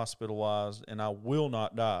get hospitalized, and I will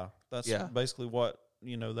not die. That's basically what,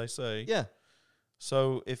 they say. Yeah.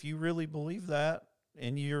 So if you really believe that,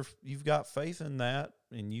 and you've got faith in that,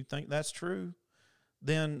 and you think that's true,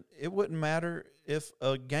 then it wouldn't matter if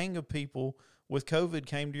a gang of people with COVID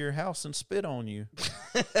came to your house and spit on you.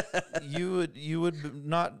 you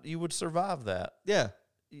would survive that. Yeah.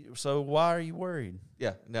 So why are you worried?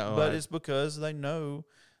 Yeah. No. But it's because they know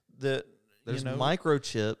that there's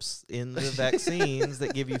microchips in the vaccines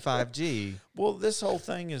that give you 5G. Well, this whole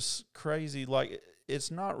thing is crazy. Like, it's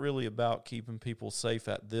not really about keeping people safe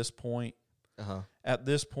at this point. At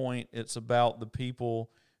this point, it's about the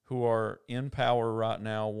people who are in power right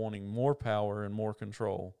now wanting more power and more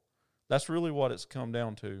control. That's really what it's come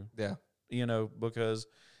down to. Yeah. Because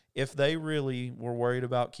if they really were worried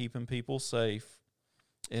about keeping people safe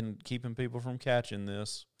and keeping people from catching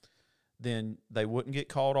this, then they wouldn't get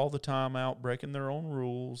caught all the time out breaking their own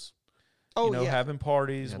rules. Having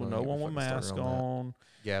parties with no one with mask on.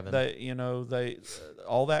 Gavin. They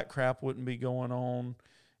all that crap wouldn't be going on,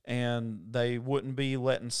 and they wouldn't be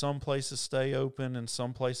letting some places stay open and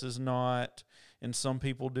some places not, and some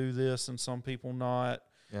people do this and some people not.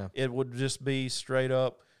 Yeah. It would just be straight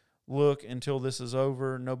up, look, until this is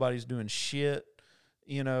over, nobody's doing shit.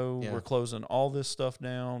 We're closing all this stuff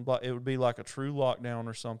down. But it would be like a true lockdown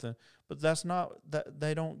or something. But that's not that.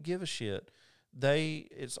 They don't give a shit.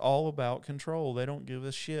 It's all about control. They don't give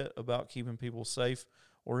a shit about keeping people safe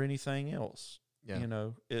or anything else.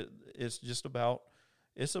 Yeah. It's just about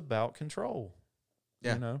control.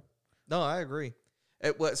 Yeah. No, I agree.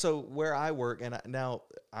 So where I work, and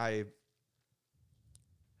I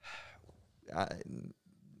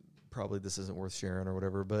probably this isn't worth sharing or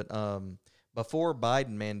whatever, but before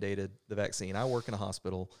Biden mandated the vaccine, I work in a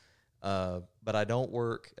hospital, but I don't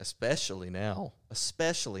work, especially now,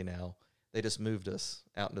 they just moved us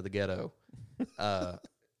out into the ghetto.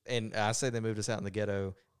 And I say they moved us out in the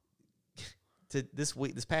ghetto.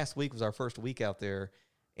 This past week was our first week out there,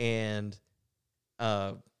 and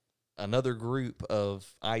another group of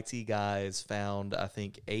IT guys found, I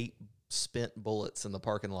think, 8 spent bullets in the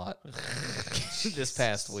parking lot this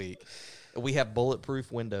past week. We have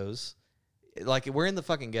bulletproof windows. Like, we're in the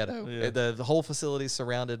fucking ghetto. Yeah. The whole facility is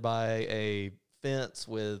surrounded by a fence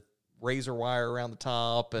with razor wire around the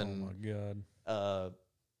top, and oh my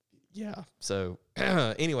Yeah. So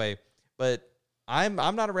anyway, but I'm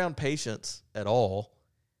not around patients at all.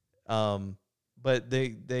 But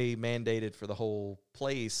they mandated for the whole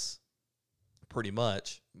place pretty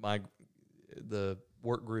much, the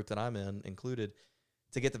work group that I'm in included,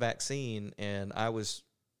 to get the vaccine, and I was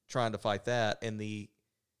trying to fight that. And the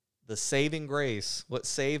saving grace, what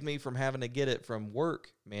saved me from having to get it from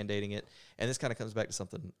work mandating it, and this kind of comes back to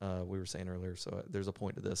something we were saying earlier, so there's a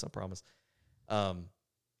point to this, I promise,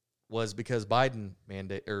 was because Biden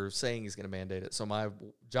saying he's going to mandate it. So my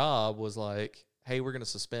job was like, hey, we're going to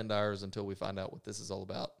suspend ours until we find out what this is all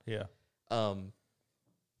about. Yeah.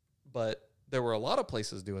 But there were a lot of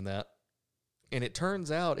places doing that, and it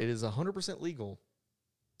turns out it is 100% legal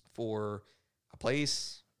for a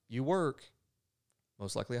place you work,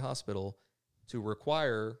 most likely a hospital, to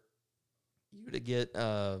require you to get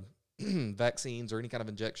vaccines or any kind of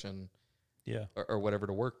injection, or whatever,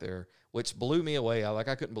 to work there, which blew me away.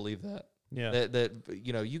 I couldn't believe that. Yeah. That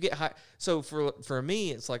you get high. So for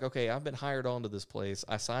me, it's like, okay, I've been hired onto this place.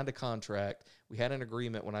 I signed a contract. We had an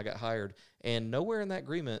agreement when I got hired, and nowhere in that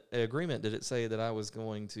agreement did it say that I was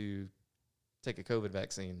going to take a COVID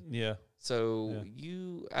vaccine. Yeah. So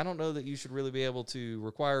I don't know that you should really be able to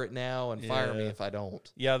require it now and fire me if I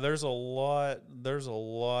don't. Yeah, there's a lot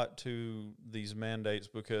to these mandates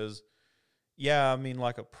because, I mean,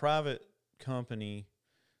 like a private company,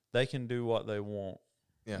 they can do what they want.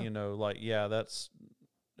 Yeah. And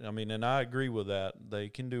I agree with that. They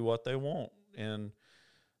can do what they want. And,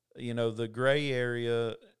 the gray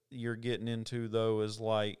area you're getting into, though, is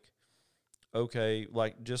like, okay,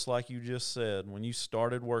 just like you just said, when you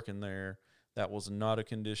started working there, that was not a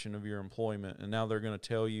condition of your employment. And now they're going to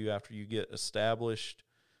tell you after you get established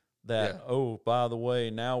that, oh, by the way,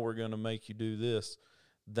 now we're going to make you do this.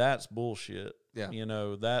 That's bullshit.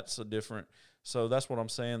 Yeah. That's a different. So that's what I'm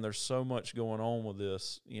saying. There's so much going on with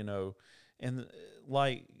this, and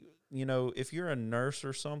if you're a nurse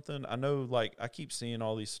or something, I know, I keep seeing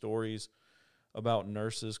all these stories about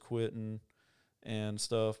nurses quitting and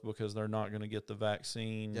stuff because they're not going to get the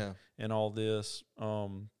vaccine and all this.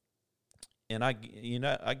 And I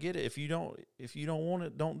get it. If you don't want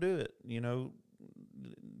it, don't do it.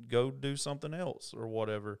 Go do something else or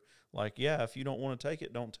whatever. If you don't want to take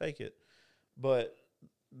it, don't take it. But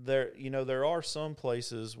there are some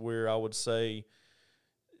places where I would say,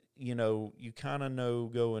 you kind of know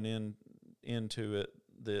going into it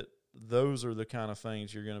that those are the kind of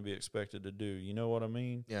things you're going to be expected to do. You know what I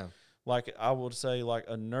mean? Yeah. I would say,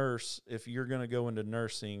 a nurse, if you're going to go into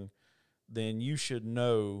nursing, then you should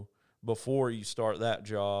know before you start that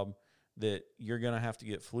job that you're going to have to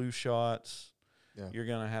get flu shots. Yeah. You're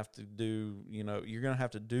going to have to do, you're going to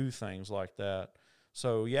have to do things like that.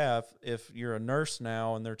 So, if you're a nurse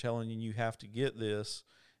now and they're telling you have to get this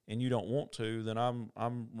and you don't want to, then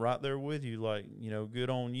I'm right there with you, good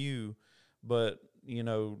on you. But,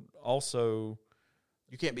 also –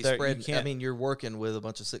 you can't be spreading. I mean, you're working with a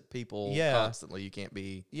bunch of sick people constantly. You can't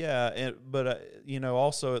be. Yeah, but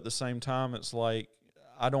also at the same time, it's like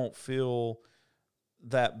I don't feel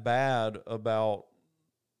that bad about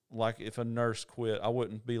if a nurse quit. I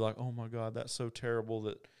wouldn't be like, oh my God, that's so terrible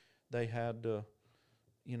that they had to.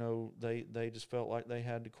 They just felt like they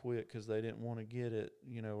had to quit because they didn't want to get it,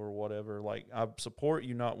 or whatever. I support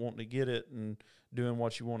you not wanting to get it and doing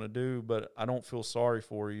what you want to do, but I don't feel sorry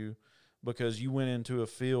for you. Because you went into a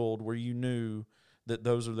field where you knew that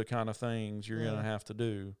those are the kind of things you're going to have to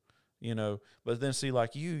do, But then see,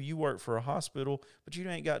 you work for a hospital, but you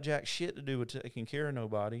ain't got jack shit to do with taking care of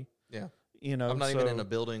nobody. Yeah. I'm not even in a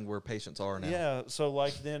building where patients are now. Yeah, so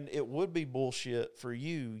then it would be bullshit for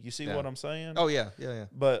you. You see what I'm saying? Oh, yeah.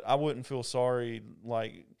 But I wouldn't feel sorry,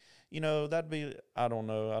 that'd be, I don't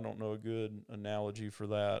know a good analogy for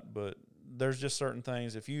that, but there's just certain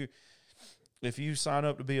things. If you sign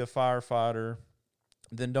up to be a firefighter,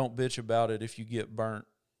 then don't bitch about it if you get burnt.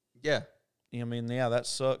 Yeah. That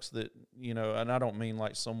sucks that, and I don't mean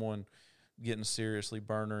someone getting seriously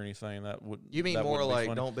burned or anything. That would. You mean more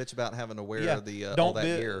don't bitch about having to wear all that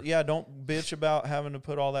gear. Yeah, don't bitch about having to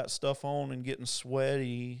put all that stuff on and getting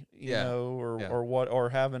sweaty, or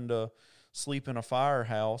having to sleep in a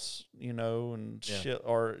firehouse, and shit,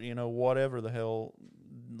 or, whatever the hell.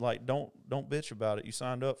 Don't bitch about it. You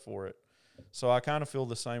signed up for it. So I kind of feel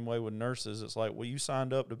the same way with nurses. It's like, well, you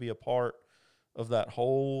signed up to be a part of that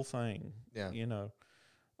whole thing. Yeah.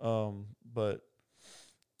 But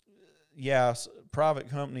private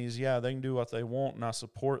companies, they can do what they want, and I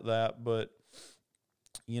support that. But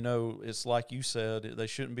it's like you said, they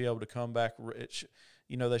shouldn't be able to come back rich.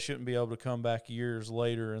 They shouldn't be able to come back years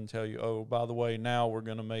later and tell you, oh, by the way, now we're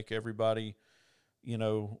going to make everybody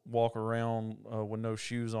walk around with no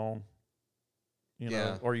shoes on.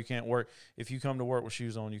 Or you can't work. If you come to work with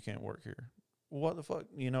shoes on, you can't work here. What the fuck?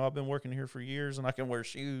 I've been working here for years and I can wear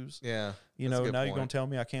shoes. Yeah. Now you're going to tell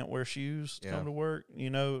me I can't wear shoes to come to work?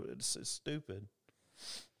 It's stupid.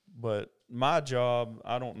 But my job,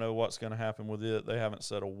 I don't know what's going to happen with it. They haven't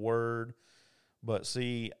said a word. But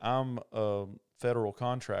see, I'm a federal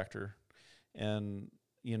contractor and,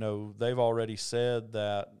 they've already said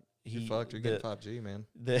that you're fucked. You're getting 5G, man.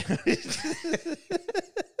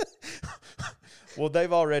 Well,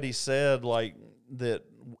 they've already said like that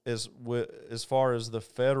as far as the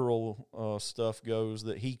federal stuff goes,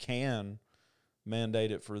 that he can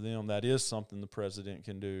mandate it for them. That is something the president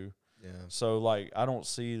can do. Yeah. So like, I don't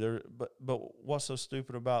see there, but what's so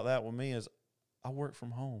stupid about that with me is I work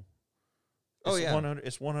from home.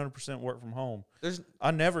 It's 100% work from home.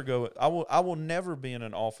 I never go. I will never be in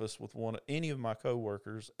an office with any of my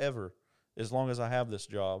coworkers ever, as long as I have this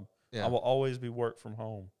job. Yeah. I will always be work from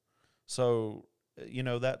home. So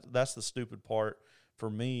that's the stupid part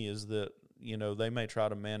for me is that they may try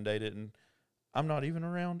to mandate it, and I'm not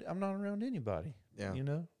around anybody.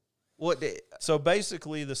 Yeah. So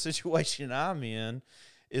basically, the situation I'm in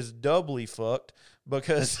is doubly fucked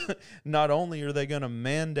because not only are they going to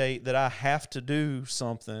mandate that I have to do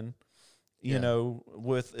something,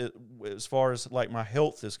 with it, as far as like my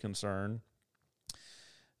health is concerned,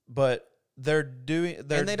 but they don't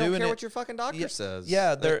care what your fucking doctor says.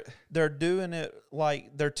 Yeah, they're doing it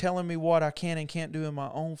like they're telling me what I can and can't do in my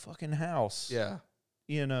own fucking house. Yeah.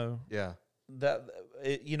 Yeah. That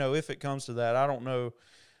if it comes to that, I don't know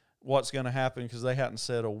what's going to happen because they hadn't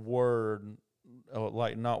said a word,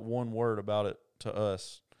 like not one word about it to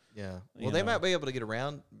us. Yeah. Well, they might be able to get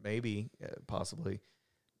around, maybe, possibly.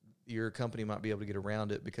 Your company might be able to get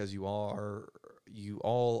around it because you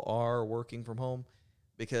all are working from home.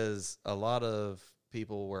 Because a lot of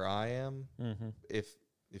people where I am, if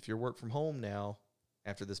you're work from home now,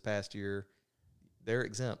 after this past year, they're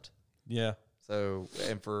exempt. Yeah. So,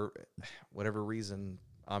 and for whatever reason,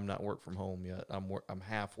 I'm not work from home yet. I'm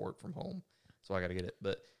half work from home, so I got to get it.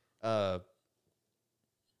 But,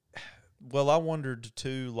 well, I wondered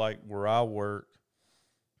too, like where I work,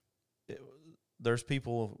 there's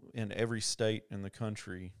people in every state in the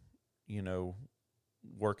country,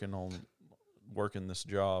 working this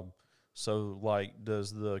job. So like,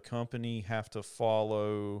 does the company have to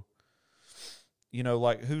follow,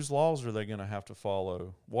 like whose laws are they going to have to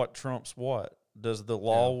follow? What trumps what? Does the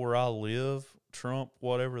law where I live trump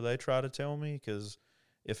whatever they try to tell me? Because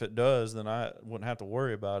if it does, then I wouldn't have to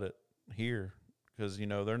worry about it here. Because,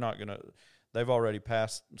 they're not going to, they've already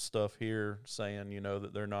passed stuff here saying,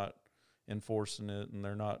 that they're not enforcing it and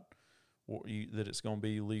they're not, that it's going to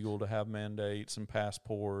be legal to have mandates and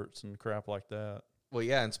passports and crap like that. Well,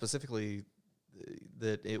 yeah, and specifically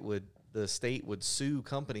that the state would sue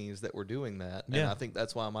companies that were doing that. And I think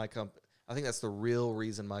that's why I think that's the real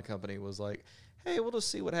reason my company was like, hey, we'll just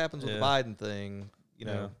see what happens with the Biden thing,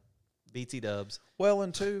 BT dubs. Well,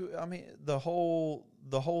 and two, I mean, the whole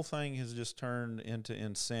thing has just turned into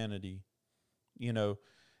insanity,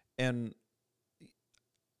 and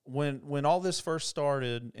when all this first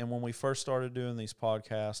started and when we first started doing these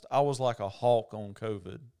podcasts, I was like a hawk on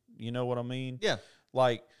COVID. You know what I mean? Yeah.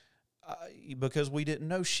 Like, because we didn't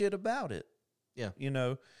know shit about it. Yeah.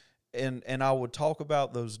 And I would talk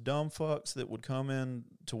about those dumb fucks that would come in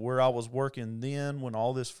to where I was working then when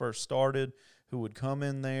all this first started, who would come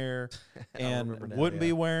in there and wouldn't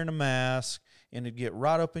be wearing a mask and it'd get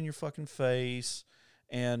right up in your fucking face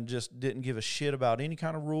and just didn't give a shit about any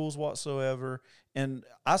kind of rules whatsoever. And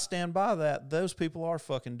I stand by that. Those people are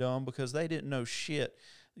fucking dumb because they didn't know shit.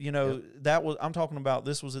 I'm talking about,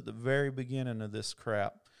 this was at the very beginning of this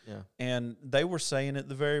crap. Yeah. And they were saying at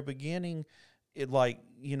the very beginning,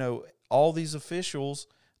 all these officials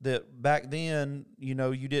that back then,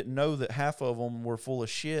 you didn't know that half of them were full of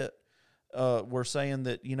shit, were saying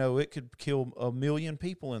that, it could kill 1 million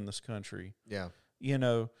people in this country. Yeah.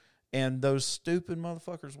 And those stupid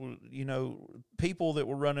motherfuckers were, people that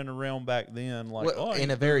were running around back then, like,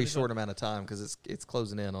 in a very short amount of time, because it's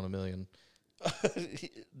closing in on 1 million.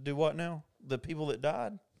 Do what now? The people that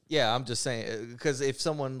died? Yeah, I'm just saying, because if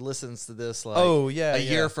someone listens to this, like, a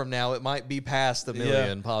year from now, it might be past 1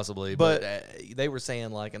 million, possibly. But they were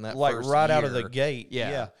saying, like, in that like first right year, out of the gate.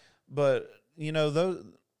 Yeah. But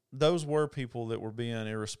those were people that were being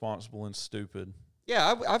irresponsible and stupid.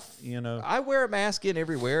 Yeah, I wear a mask in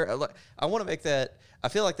everywhere. I want to make that. I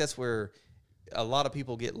feel like that's where a lot of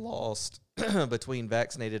people get lost between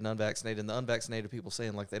vaccinated and unvaccinated. And the unvaccinated people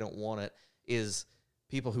saying like they don't want it is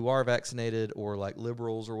people who are vaccinated or like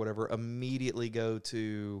liberals or whatever immediately go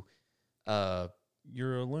to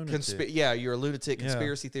you're a lunatic. You're a lunatic,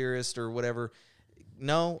 conspiracy theorist, or whatever.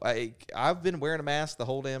 No, I've been wearing a mask the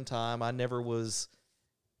whole damn time. I never was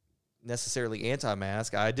necessarily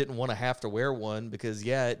anti-mask. I didn't want to have to wear one because,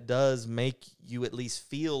 it does make you at least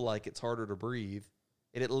feel like it's harder to breathe.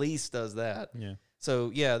 It at least does that. Yeah. So,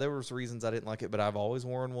 there was reasons I didn't like it, but I've always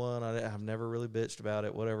worn one. I've never really bitched about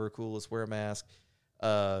it. Whatever, cool, let's wear a mask.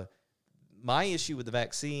 My issue with the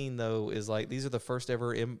vaccine, though, is like these are the first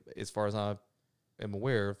ever, as far as I am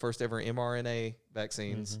aware, first ever mRNA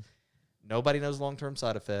vaccines. Mm-hmm. Nobody knows long-term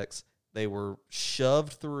side effects. They were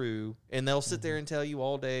shoved through, and they'll sit there and tell you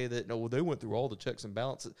all day that, no, well, they went through all the checks and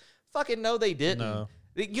balances. Fucking no, they didn't. No.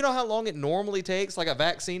 You know how long it normally takes, like a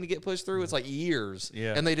vaccine to get pushed through? It's like years.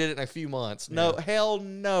 Yeah. And they did it in a few months. No, hell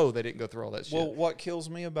no, they didn't go through all that shit. Well, what kills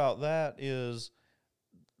me about that is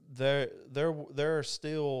there are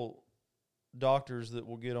still doctors that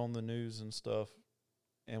will get on the news and stuff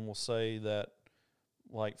and will say that,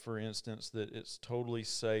 like, for instance, that it's totally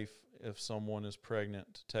safe if someone is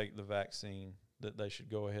pregnant to take the vaccine, that they should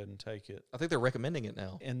go ahead and take it. I think they're recommending it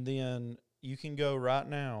now. And then you can go right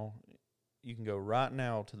now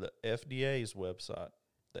to the FDA's website.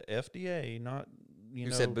 The FDA, not, you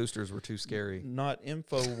know, said boosters were too scary. Not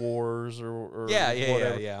InfoWars or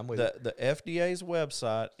whatever. Yeah, I'm with the FDA's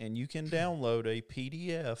website, and you can download a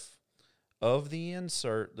PDF of the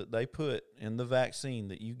insert that they put in the vaccine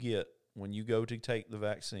that you get when you go to take the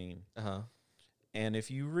vaccine. Uh-huh. And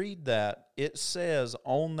if you read that, it says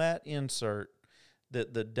on that insert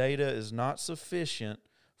that the data is not sufficient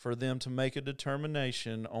for them to make a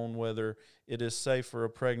determination on whether it is safe for a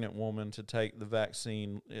pregnant woman to take the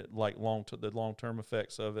vaccine, like the long-term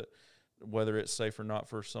effects of it, whether it's safe or not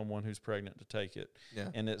for someone who's pregnant to take it. Yeah.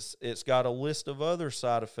 And it's got a list of other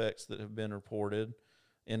side effects that have been reported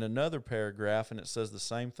in another paragraph, and it says the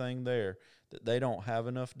same thing there, that they don't have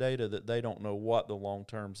enough data, that they don't know what the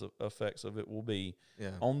long-term effects of it will be.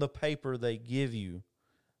 Yeah. On the paper they give you,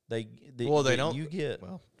 they don't. You get.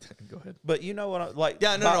 Well, go ahead. But you know what?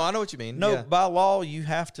 I know what you mean. No, yeah. by law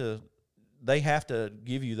they have to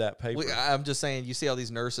give you that paper. I'm just saying, you see all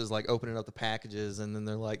these nurses like opening up the packages, and then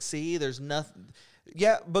they're like, "See, there's nothing."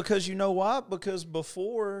 Yeah, because you know why? Because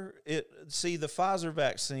before the Pfizer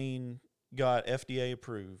vaccine got FDA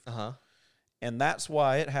approved. Uh-huh. And that's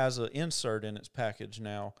why it has an insert in its package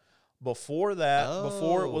now. Before that,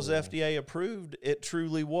 before it was FDA approved, it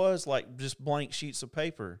truly was like just blank sheets of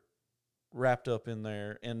paper wrapped up in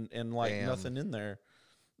there and like nothing in there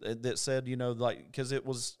that said, you know, like, because it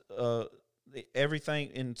was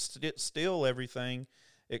everything, and it's still everything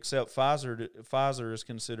except Pfizer. Pfizer is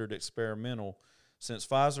considered experimental. Since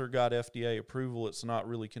Pfizer got FDA approval, it's not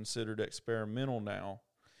really considered experimental now.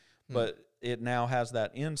 But it now has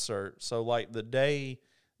that insert. So, like, the day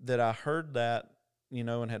that I heard that, you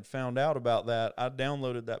know, and had found out about that, I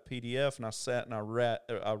downloaded that PDF and I sat and I read.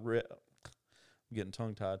 I'm getting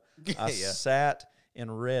tongue tied. I sat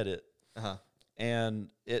and read it, and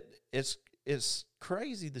it's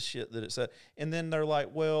crazy the shit that it said. And then they're like,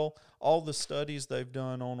 well, all the studies they've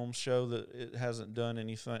done on them show that it hasn't done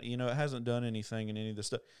anything. You know, it hasn't done anything in any of the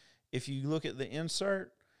stuff. If you look at the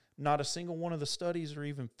insert, not a single one of the studies are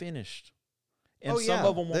even finished. And some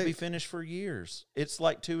of them won't be finished for years. It's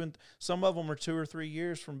like some of them are 2 or 3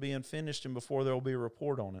 years from being finished and before there will be a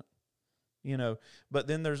report on it. You know, but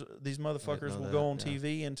then there's these motherfuckers will go on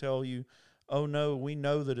TV and tell you, oh no, we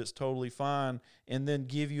know that it's totally fine, and then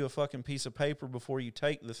give you a fucking piece of paper before you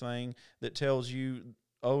take the thing that tells you,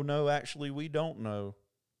 oh no, actually we don't know.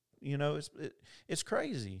 You know, it's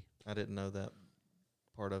crazy. I didn't know that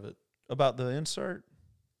part of it. About the insert?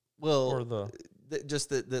 Well, or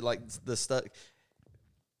just like the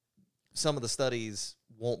some of the studies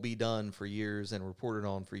won't be done for years and reported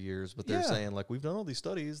on for years, but they're saying, like, we've done all these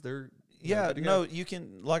studies. You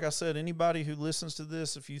can, like I said, anybody who listens to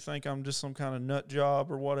this, if you think I'm just some kind of nut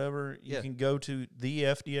job or whatever, you can go to the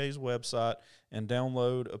FDA's website and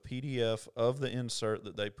download a PDF of the insert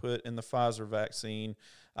that they put in the Pfizer vaccine.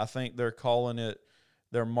 I think they're calling it,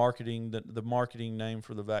 their marketing, the marketing name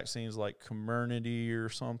for the vaccine is like Comirnaty or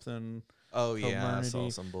something. Oh, yeah, I saw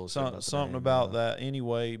some bullshit something about that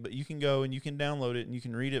anyway. But you can go and you can download it and you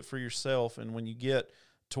can read it for yourself. And when you get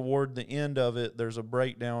toward the end of it, there's a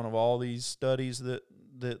breakdown of all these studies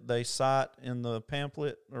that they cite in the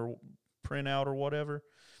pamphlet or printout or whatever.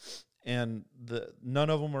 And none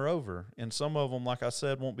of them are over. And some of them, like I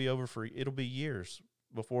said, won't be over it'll be years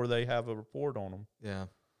before they have a report on them. Yeah.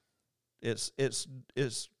 It's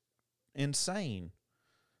insane.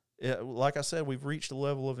 Like I said, we've reached a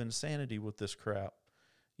level of insanity with this crap.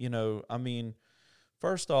 You know, I mean,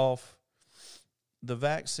 first off, the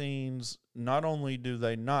vaccines, not only do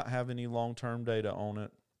they not have any long-term data on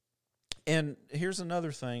it, and here's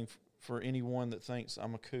another thing for anyone that thinks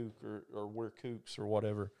I'm a kook or we're kooks or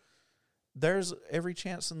whatever. There's every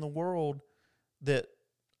chance in the world that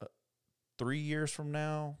 3 years from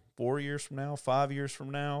now, 4 years from now, 5 years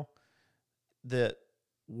from now, that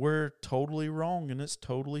we're totally wrong and it's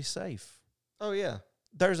totally safe. Oh, yeah.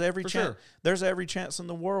 There's every chance. Sure. There's every chance in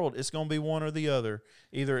the world it's going to be one or the other.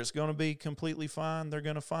 Either it's going to be completely fine, they're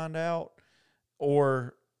going to find out,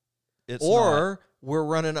 or it's not.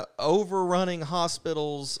 We're overrunning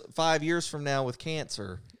hospitals 5 years from now with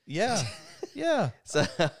cancer. Yeah, yeah. So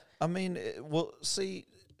I mean, see,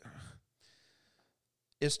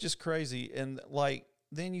 it's just crazy, and like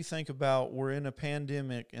then you think about we're in a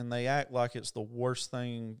pandemic, and they act like it's the worst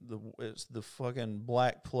thing. It's the fucking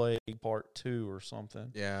Black Plague Part 2 or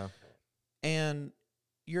something. yeah, And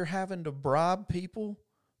you're having to bribe people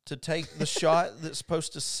to take the shot that's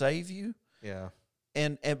supposed to save you. yeah,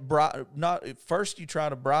 And not first you try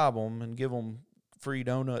to bribe them and give them free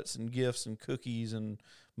donuts and gifts and cookies and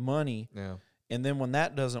money. yeah, And then when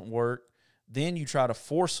that doesn't work, then you try to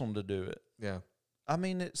force them to do it. yeah. I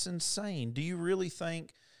mean, it's insane. Do you really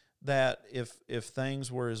think that if things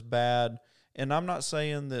were as bad, and I'm not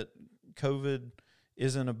saying that COVID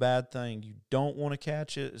isn't a bad thing. You don't want to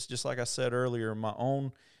catch it. It's just like I said earlier, my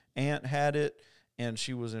own aunt had it, and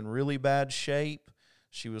she was in really bad shape.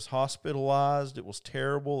 She was hospitalized. It was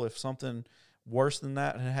terrible. If something worse than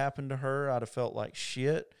that had happened to her, I'd have felt like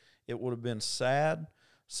shit. It would have been sad.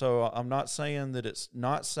 So I'm not saying that it's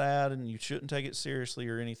not sad and you shouldn't take it seriously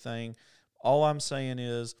or anything. All I'm saying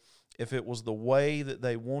is if it was the way that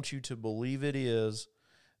they want you to believe it is,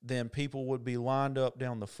 then people would be lined up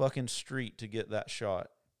down the fucking street to get that shot.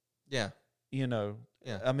 Yeah. You know,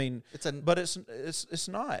 Yeah. I mean, but it's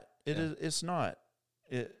not. It's not.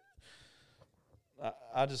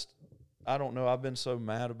 I don't know. I've been so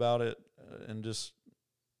mad about it, and just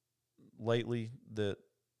lately that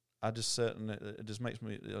I just sit and it just makes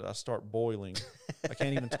me. I start boiling. I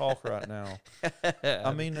can't even talk right now.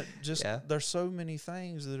 I mean, there's so many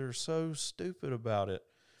things that are so stupid about it,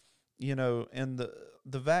 you know, and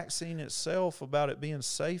the vaccine itself, about it being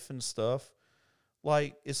safe and stuff.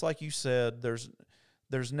 Like, it's like you said, there's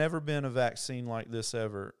never been a vaccine like this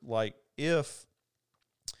ever. Like, if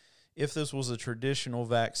this was a traditional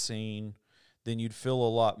vaccine, then you'd feel a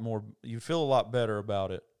lot better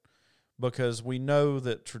about it, because we know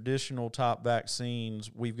that traditional type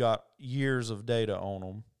vaccines, we've got years of data on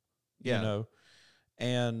them, you know,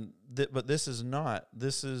 and but this is not.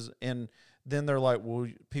 And then they're like, well,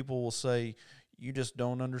 people will say, you just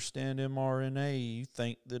don't understand mRNA. You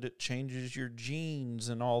think that it changes your genes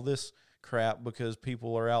and all this crap because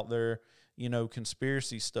people are out there, you know,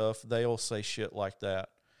 conspiracy stuff. They'll say shit like that,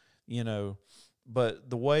 you know. But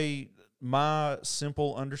the way my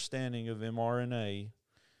simple understanding of mRNA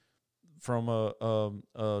from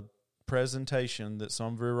a presentation that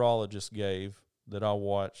some virologist gave that I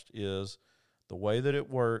watched is the way that it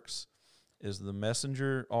works is the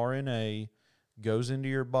messenger RNA goes into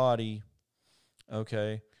your body.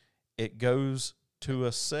 Okay, it goes to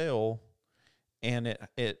a cell, and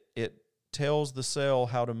it tells the cell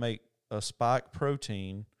how to make a spike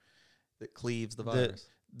protein that cleaves the virus.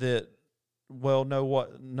 What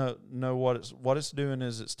it's doing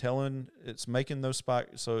is it's making those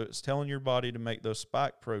spikes. So it's telling your body to make those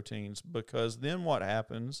spike proteins, because then what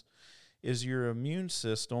happens is your immune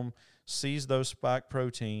system sees those spike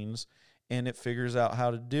proteins and it figures out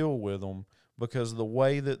how to deal with them. Because the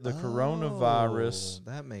way that the coronavirus...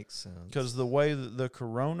 that makes sense. Because the way that the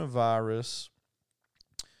coronavirus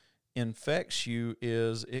infects you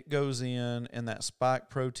is it goes in and that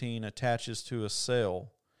spike protein attaches to a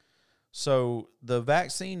cell. So the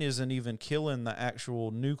vaccine isn't even killing the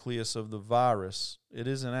actual nucleus of the virus. It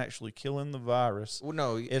isn't actually killing the virus. Well,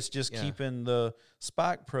 no. It's just keeping the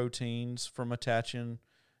spike proteins from attaching.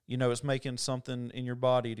 You know, it's making something in your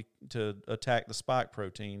body to attack the spike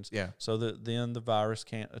proteins. Yeah. So that then the virus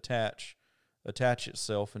can't attach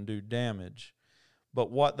itself and do damage. But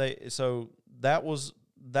that's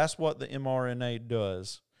what the mRNA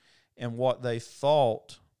does. And what they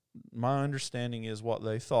thought, my understanding is what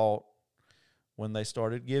they thought when they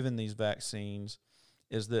started giving these vaccines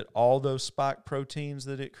is that all those spike proteins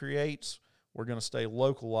that it creates were going to stay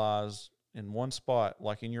localized in one spot,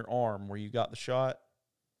 like in your arm where you got the shot.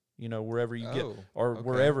 You know, wherever you get, or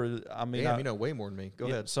wherever. I mean, damn, you know way more than me. Go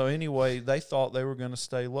ahead. So anyway, they thought they were going to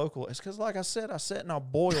stay local. It's because, like I said, I sit and I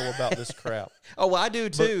boil about this crap. Oh, well, I do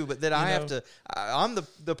too. But then I have to. I'm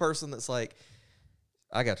the person that's like,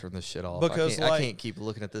 I got to turn this shit off. Because, I like, can't keep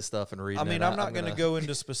looking at this stuff and reading. I mean, it. I'm not going to go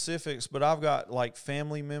into specifics, but I've got like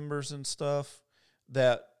family members and stuff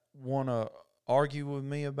that want to argue with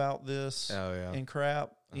me about this and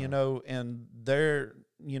crap, you know, and they're,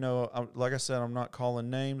 you know, like I said, I'm not calling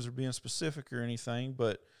names or being specific or anything,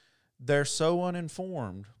 but they're so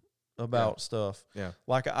uninformed about stuff. Yeah.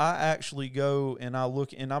 Like, I actually go and I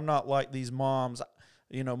look, and I'm not like these moms,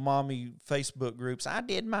 you know, mommy Facebook groups. I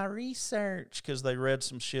did my research because they read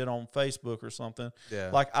some shit on Facebook or something.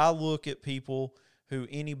 Yeah. Like, I look at people who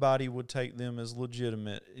anybody would take them as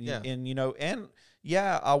legitimate. Yeah. And, you know, and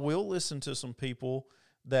yeah, I will listen to some people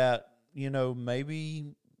that, you know, maybe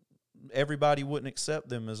everybody wouldn't accept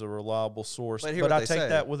them as a reliable source. But I take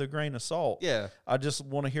that with a grain of salt. Yeah. I just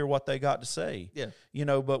want to hear what they got to say. Yeah. You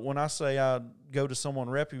know, but when I say I go to someone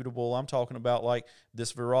reputable, I'm talking about like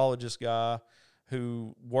this virologist guy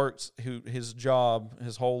who works, who his job,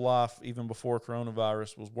 his whole life, even before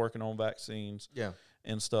coronavirus, was working on vaccines. Yeah.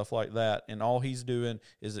 And stuff like that. And all he's doing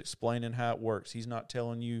is explaining how it works. He's not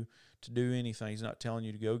telling you to do anything. He's not telling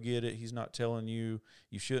you to go get it. He's not telling you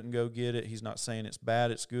you shouldn't go get it. He's not saying it's bad,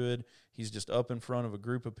 it's good. He's just up in front of a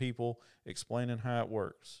group of people explaining how it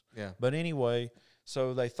works. Yeah. But anyway,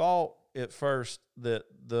 so they thought at first that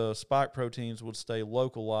the spike proteins would stay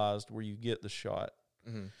localized where you get the shot.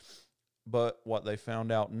 Mm-hmm. But what they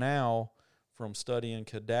found out now from studying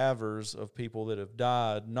cadavers of people that have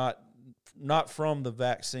died, not from the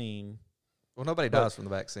vaccine. Well, nobody dies from the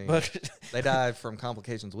vaccine. But they die from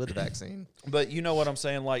complications with the vaccine. But you know what I'm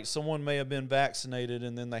saying? Like, someone may have been vaccinated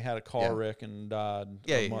and then they had a car wreck and died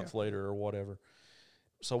a month later or whatever.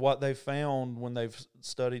 So what they've found when they've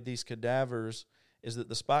studied these cadavers is that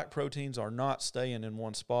the spike proteins are not staying in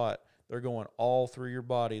one spot. They're going all through your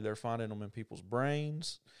body. They're finding them in people's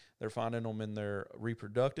brains. They're finding them in their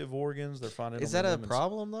reproductive organs. They're finding them. Is that a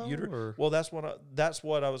problem though? Well, that's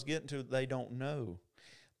what I was getting to. They don't know.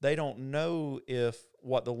 They don't know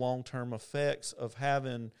what the long-term effects of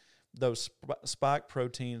having those spike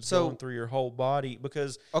proteins going through your whole body,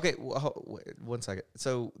 because okay, wait, 1 second.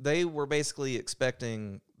 So they were basically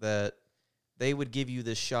expecting that they would give you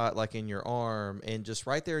this shot like in your arm, and just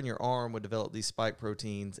right there in your arm would develop these spike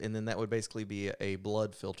proteins, and then that would basically be a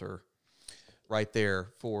blood filter right there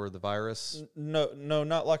for the virus. No,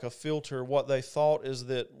 not like a filter. What they thought is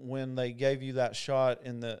that when they gave you that shot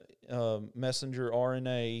in the messenger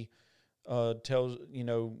RNA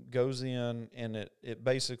goes in, and it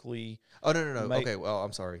basically... Oh, no. Okay, well,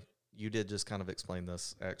 I'm sorry. You did just kind of explain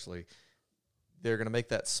this, actually. They're going to make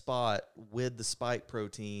that spot with the spike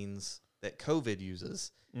proteins that COVID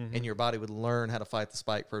uses, and your body would learn how to fight the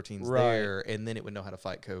spike proteins there, and then it would know how to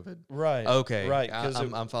fight COVID. Right. Okay. Right.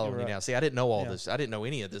 I'm following you now. See, I didn't know all this. I didn't know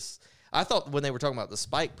any of this. I thought when they were talking about the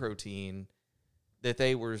spike protein that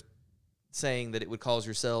they were saying that it would cause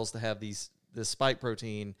your cells to have this spike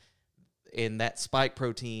protein, and that spike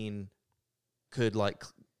protein could, like,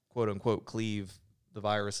 quote unquote, cleave the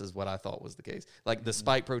virus, is what I thought was the case. Like, the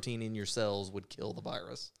spike protein in your cells would kill the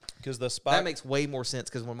virus. Because the spike... That makes way more sense,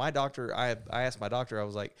 because when my doctor, I asked my doctor, I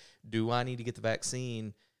was like, do I need to get the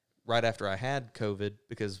vaccine right after I had COVID,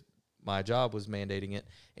 because my job was mandating it?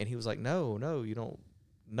 And he was like, no, you don't.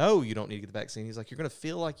 No, you don't need to get the vaccine. He's like, you're going to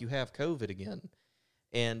feel like you have COVID again.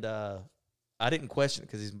 And I didn't question it,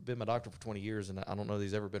 because he's been my doctor for 20 years, and I don't know that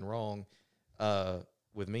he's ever been wrong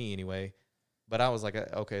with me anyway. But I was like,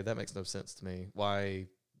 okay, that makes no sense to me. Why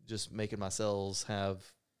just making my cells have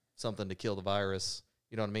something to kill the virus?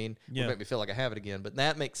 You know what I mean? Yeah. Would make me feel like I have it again. But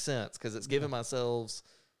that makes sense, because it's giving my cells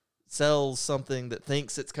something that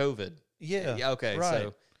thinks it's COVID. Yeah. Okay. Right.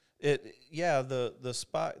 So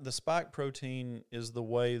the spike protein is the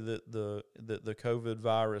way that the COVID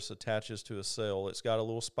virus attaches to a cell. It's got a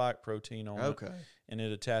little spike protein on it, and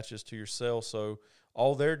it attaches to your cell. So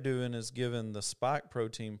all they're doing is giving the spike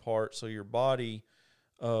protein part, so your body,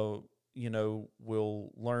 will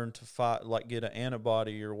learn to fight, like get an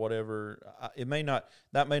antibody or whatever.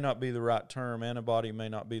 That may not be the right term. Antibody may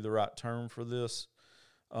not be the right term for this.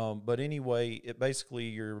 But anyway, it basically,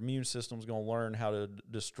 your immune system's going to learn how to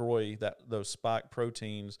destroy those spike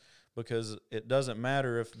proteins, because it doesn't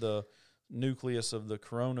matter if the nucleus of the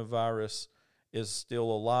coronavirus is still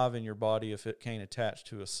alive in your body if it can't attach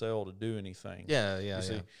to a cell to do anything. Yeah.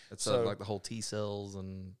 It's like the whole T cells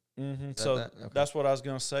and... Mm-hmm. That's what I was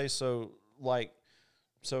going to say. So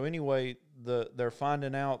anyway, they're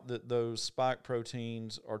finding out that those spike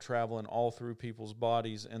proteins are traveling all through people's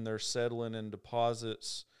bodies, and they're settling in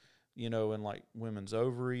deposits, in like women's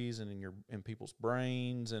ovaries and in people's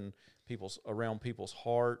brains and around people's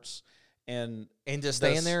hearts, and just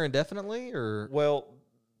staying there indefinitely, or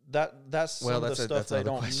that's some of the stuff they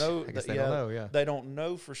don't know. They don't know. Yeah, they don't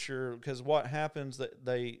know for sure, because what happens that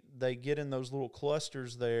they get in those little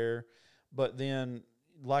clusters there, but then,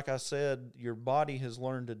 like I said, your body has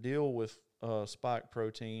learned to deal with spike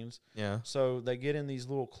proteins. Yeah. So they get in these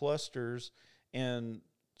little clusters, and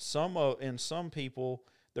in some people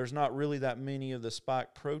there's not really that many of the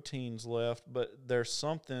spike proteins left, but there's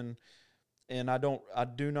something, and I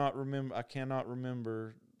cannot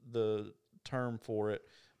remember the term for it,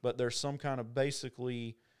 but there's some kind of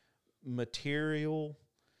basically material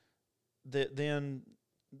that then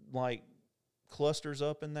like clusters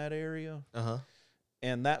up in that area. Uh-huh.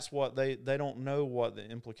 And that's what they don't know what the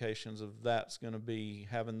implications of that's going to be,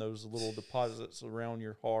 having those little deposits around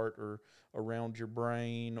your heart or around your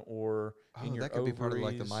brain or in your that could ovaries. be part of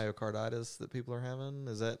like the myocarditis that people are having.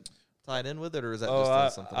 Is that tied in with it, or is that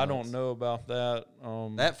just something I else? don't know about that.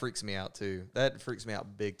 That freaks me out too. That freaks me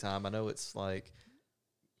out big time. I know it's like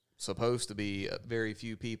supposed to be very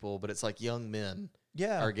few people, but it's like young men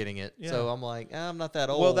are getting it. Yeah. So I'm like, I'm not that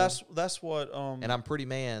old. Well, that's what and I'm pretty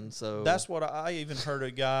man, so that's what I even heard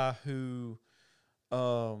a guy who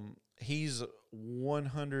he's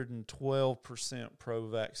 112% pro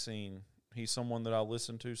vaccine. He's someone that I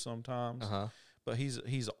listen to sometimes. Uh-huh. But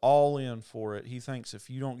he's all in for it. He thinks if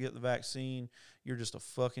you don't get the vaccine, you're just a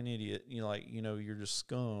fucking idiot. You're just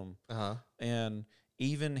scum. Uh-huh. And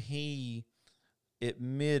even he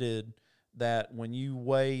admitted that when you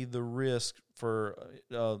weigh the risk for,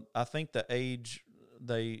 I think the age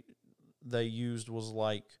they used was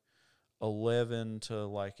like 11 to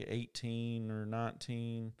like 18 or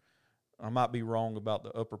 19. I might be wrong about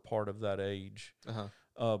the upper part of that age. Uh-huh.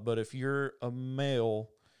 But if you're a male,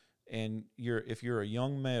 and if you're a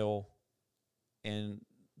young male, and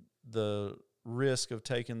the risk of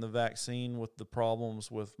taking the vaccine with the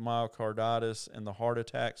problems with myocarditis and the heart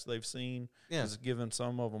attacks they've seen, is giving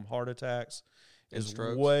some of them heart attacks, is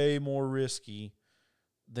strokes. Way more risky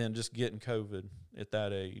than just getting COVID at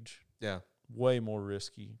that age. Yeah. Way more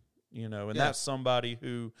risky, and that's somebody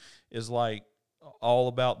who is like all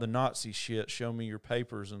about the Nazi shit, show me your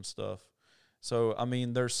papers and stuff. So, I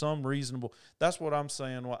mean, there's some reasonable – that's what I'm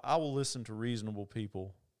saying. Well, I will listen to reasonable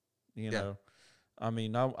people, you know. I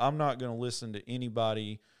mean, I'm not going to listen to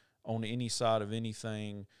anybody on any side of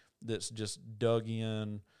anything that's just dug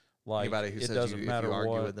in. Like, anybody who it says doesn't matter if you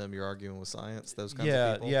argue what. with them, you're arguing with science, those kinds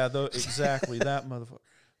of people. Yeah, exactly, that motherfucker.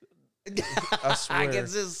 I swear. I can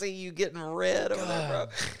just see you getting red over there,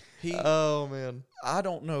 bro. Oh, man. I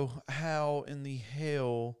don't know how in the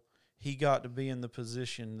hell he got to be in the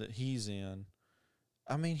position that he's in.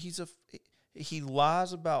 I mean, he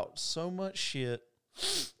lies about so much shit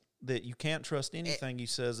that you can't trust anything he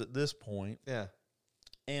says at this point. Yeah.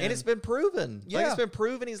 And it's been proven. Yeah. Like, it's been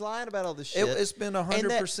proven he's lying about all this shit. It's been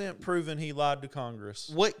 100% proven he lied to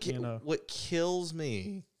Congress. What kills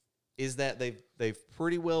me is that they've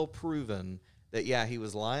pretty well proven that, he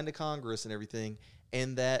was lying to Congress and everything,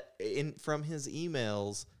 and that from his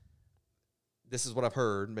emails, this is what I've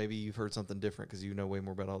heard. Maybe you've heard something different because you know way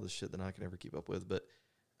more about all this shit than I can ever keep up with. But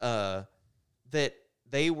that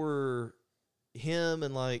they were, him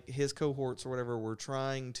and like his cohorts or whatever, were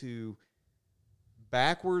trying to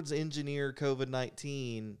backwards engineer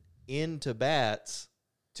COVID-19 into bats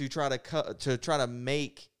to try to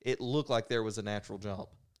make it look like there was a natural jump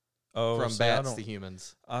from bats to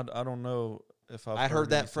humans. I don't know if I'd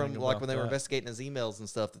heard that from like when they were investigating his emails and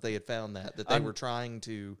stuff, that they had found that they were trying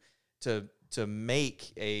to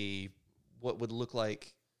make what would look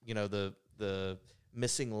like, the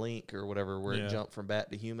missing link or whatever, where it jumped from bat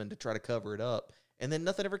to human, to try to cover it up, and then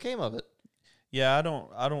nothing ever came of it. Yeah, I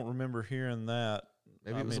don't remember hearing that.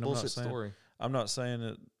 Maybe it was a bullshit story. I'm not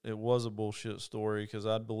saying it was a bullshit story, because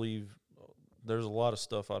I'd believe there's a lot of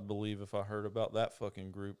stuff I'd believe if I heard about that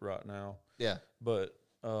fucking group right now. Yeah, but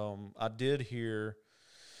I did hear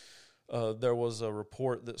there was a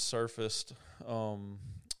report that surfaced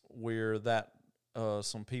where that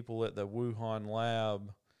some people at the Wuhan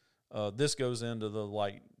lab, this goes into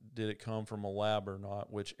the did it come from a lab or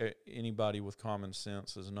not, which anybody with common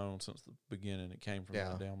sense has known since the beginning. It came from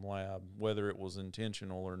a damn lab, whether it was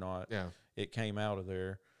intentional or not. Yeah, it came out of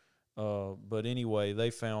there. But anyway,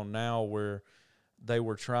 they found now where they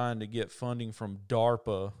were trying to get funding from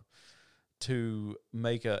DARPA to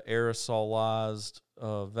make a aerosolized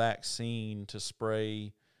vaccine to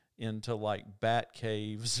spray into like bat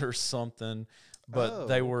caves or something, but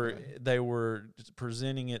they were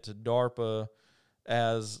presenting it to DARPA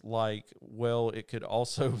as like, well, it could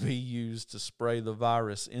also be used to spray the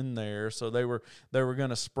virus in there. So they were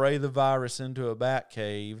going to spray the virus into a bat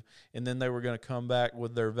cave, and then they were going to come back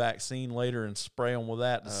with their vaccine later and spray them with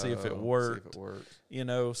that to see if it worked. You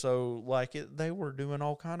know, so like they were doing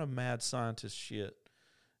all kind of mad scientist shit.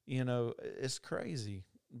 You know, it's crazy.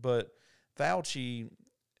 But Fauci,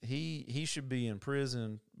 he should be in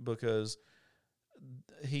prison because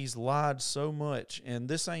he's lied so much, and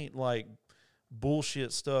this ain't like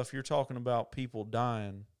bullshit stuff. You're talking about people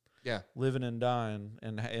dying, living and dying,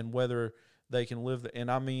 and whether they can live. And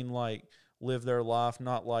I mean, like, live their life,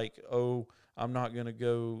 not like, oh, I'm not gonna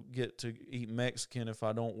go get to eat Mexican if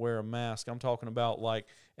I don't wear a mask. I'm talking about like,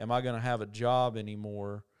 am I gonna have a job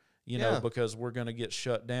anymore? You know, because we're gonna get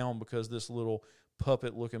shut down because this little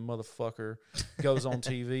puppet-looking motherfucker goes on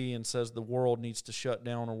TV and says the world needs to shut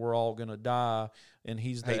down or we're all gonna die, and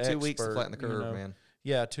he's the expert. 2 weeks to flatten the curve, man.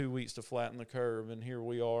 Yeah, 2 weeks to flatten the curve, and here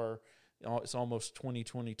we are. It's almost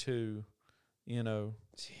 2022, you know.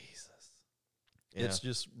 Jesus. It's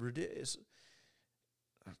just ridiculous.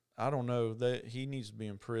 I don't know. He needs to be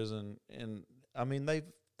in prison. And, I mean,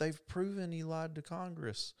 they've proven he lied to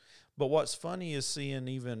Congress. But what's funny is seeing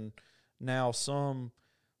even now some,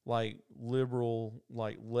 like, liberal,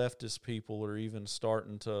 like, leftist people are even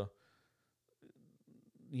starting to,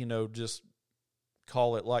 you know, just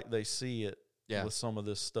call it like they see it. With some of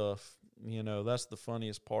this stuff, you know, that's the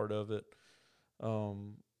funniest part of it.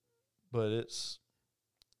 But it's,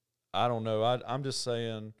 I don't know. I'm just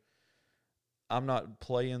saying, I'm not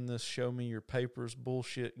playing this show me your papers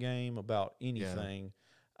bullshit game about anything.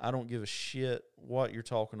 Yeah. I don't give a shit what you're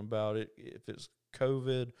talking about. It if it's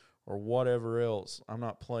COVID or whatever else, I'm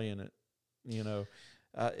not playing it. You know,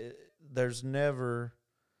 there's never.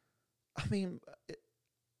 I mean.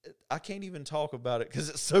 I can't even talk about it because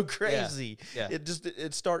it's so crazy. Yeah.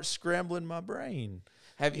 It starts scrambling my brain.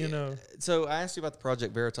 Have you know? So I asked you about the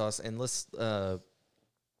Project Veritas, and let's I'd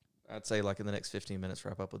say like in the next 15 minutes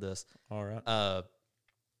wrap up with this. All right. I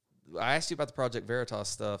asked you about the Project Veritas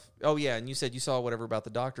stuff. Oh yeah, and you said you saw whatever about the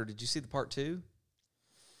doctor. Did you see the part 2?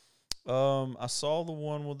 I saw the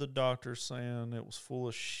one with the doctor saying it was full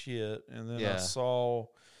of shit, and then I saw.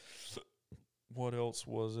 What else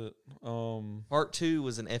was it? Part 2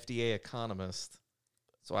 was an FDA economist.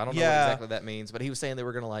 So I don't know what exactly that means, but he was saying they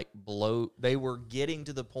were going to like they were getting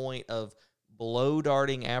to the point of blow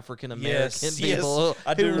darting African American people. Yes,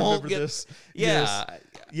 I do remember this. Yeah. Yes.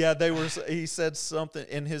 Yeah, they were. He said something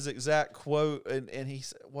in his exact quote, and he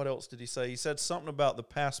what else did he say? He said something about the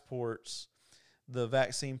passports, the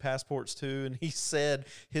vaccine passports too, and he said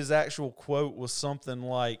his actual quote was something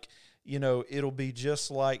like, you know, it'll be just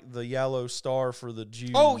like the yellow star for the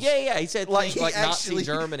Jews. Oh, yeah. He said like actually, Nazi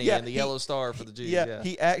Germany and the yellow star for the Jews. Yeah,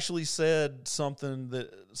 he actually said something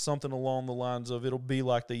along the lines of it'll be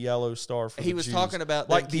like the yellow star for the Jews. He was talking about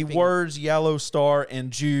like the words yellow star and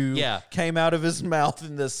Jew came out of his mouth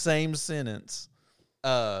in the same sentence.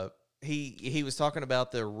 He was talking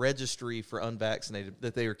about the registry for unvaccinated,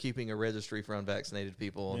 that they were keeping a registry for unvaccinated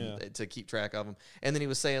people to keep track of them. And then he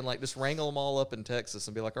was saying, like, just wrangle them all up in Texas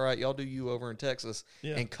and be like, all right, y'all do you over in Texas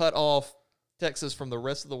and cut off Texas from the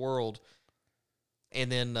rest of the world.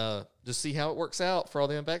 And then just see how it works out for all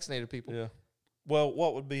the unvaccinated people. Yeah. Well,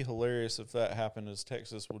 what would be hilarious if that happened is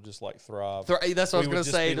Texas would just, like, thrive. That's what I was going to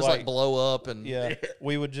say, just like blow up. And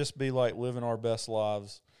we would just be, like, living our best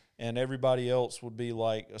lives. And everybody else would be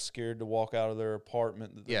like scared to walk out of their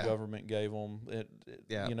apartment that the government gave them.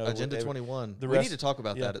 You know, Agenda 21. We need to talk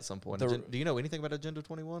about that at some point. Do you know anything about Agenda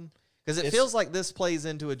 21? Because it feels like this plays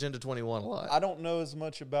into Agenda 21 a lot. I don't know as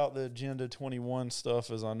much about the Agenda 21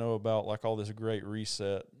 stuff as I know about like all this Great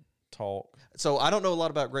Reset talk. So I don't know a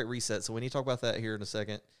lot about Great Reset, so we need to talk about that here in a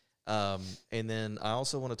second. And then I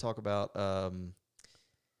also want to talk about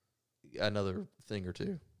another thing or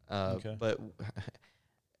two. But...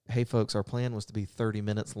 Hey, folks, our plan was to be 30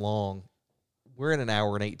 minutes long. We're in an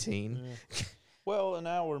hour and 18. Yeah. Well, an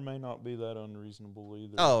hour may not be that unreasonable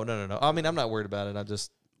either. Oh, no. I mean, I'm not worried about it.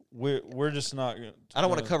 We're just not. I don't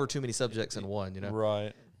want to cover too many subjects in one, you know?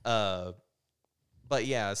 Right. But,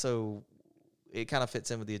 yeah, so it kind of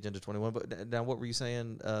fits in with the Agenda 21. But now what were you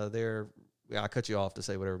saying there? I cut you off to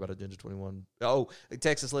say whatever about Agenda 21. Oh,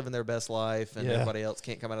 Texas living their best life, and everybody else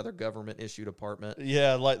can't come out of their government-issued apartment.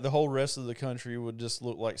 Yeah, like the whole rest of the country would just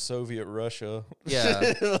look like Soviet Russia.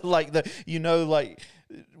 Yeah. Like like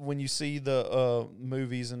when you see the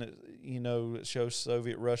movies and it shows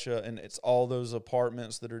Soviet Russia, and it's all those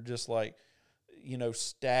apartments that are just like,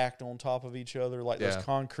 stacked on top of each other, like those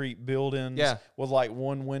concrete buildings with like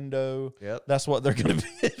one window. Yep. That's what they're gonna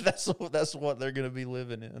be. That's what they're gonna be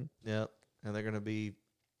living in. Yep. And they're going to be,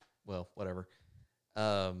 well, whatever.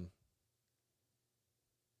 um,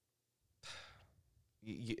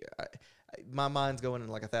 my mind's going in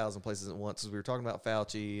like 1,000 places at once. Because we were talking about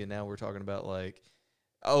Fauci, and now we're talking about like,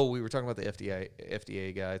 we were talking about the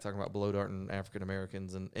FDA guy talking about blow darting African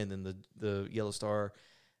Americans, and then the Yellow Star.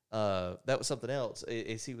 That was something else.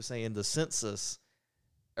 As he was saying, the census,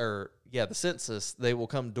 the census, they will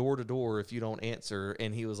come door to door if you don't answer.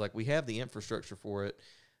 And he was like, we have the infrastructure for it.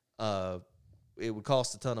 It would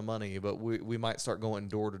cost a ton of money, but we might start going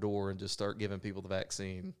door to door and just start giving people the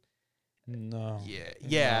vaccine. No.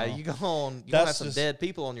 Yeah. No. You go on. You have some dead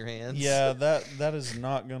people on your hands. Yeah, that is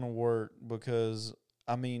not going to work because,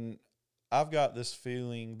 I mean, I've got this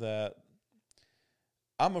feeling that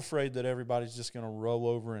I'm afraid that everybody's just going to roll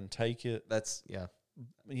over and take it.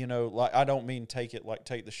 You know, like, I don't mean take it like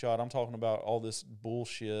take the shot. I'm talking about all this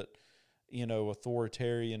bullshit, you know,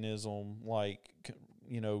 authoritarianism, like,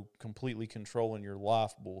 you know, completely controlling your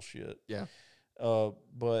life bullshit. Yeah.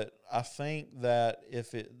 But I think that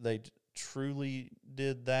if they truly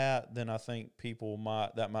did that, then I think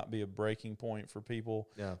that might be a breaking point for people.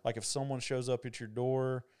 Yeah. Like if someone shows up at your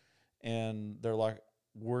door and they're like,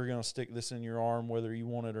 we're going to stick this in your arm whether you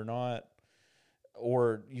want it or not.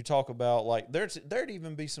 Or you talk about like there'd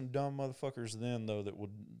even be some dumb motherfuckers then though that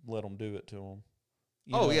would let them do it to them.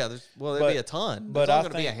 Yeah, there'd be a ton. But I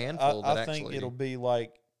think, be a handful. I think it'll be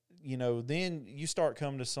like, you know, then you start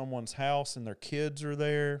coming to someone's house and their kids are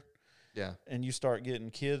there. Yeah. And you start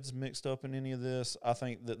getting kids mixed up in any of this. I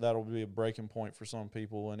think that'll be a breaking point for some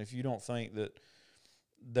people. And if you don't think that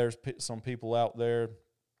there's some people out there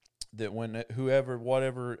that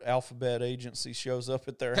whatever alphabet agency shows up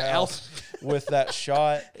at their house with that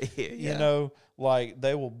shot, you know, like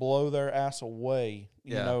they will blow their ass away,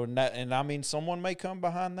 you know, and I mean, someone may come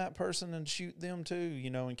behind that person and shoot them too,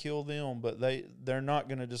 you know, and kill them, but they're not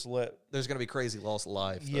going to just there's going to be crazy loss of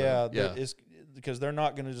life. Yeah. It's because they're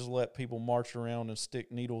not going to just let people march around and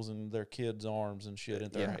stick needles in their kids' arms and shit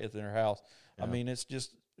at their house. Yeah. I mean, it's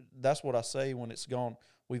just, that's what I say when it's gone.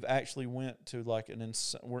 We've actually went to like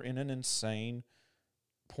we're in an insane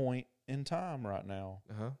point in time right now.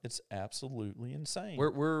 It's absolutely insane.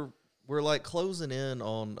 We're like closing in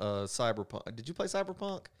on Cyberpunk. Did you play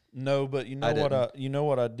Cyberpunk? No, but you know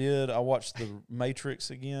what I did? I watched The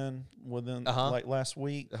Matrix again within like last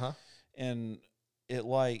week, and it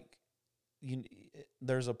like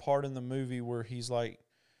there's a part in the movie where he's like,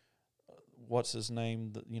 what's his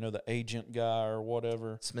name? The agent guy or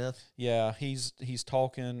whatever. Smith. Yeah, he's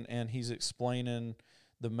talking and he's explaining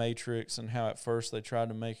the Matrix and how at first they tried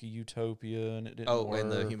to make a utopia and it didn't work.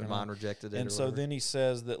 And the human mind rejected it. And so then he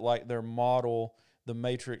says that like their model, the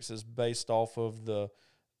Matrix, is based off of the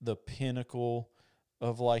pinnacle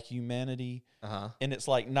of like humanity. And it's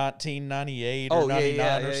like 1998 or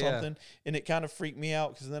 99 or something. And it kind of freaked me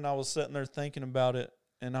out because then I was sitting there thinking about it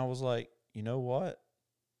and I was like, you know what?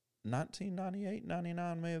 1998,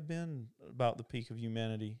 99 may have been about the peak of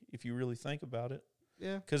humanity if you really think about it.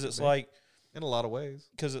 Yeah. Because it's like, in a lot of ways.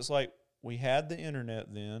 Because it's like we had the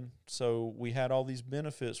internet then, so we had all these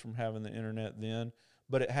benefits from having the internet then,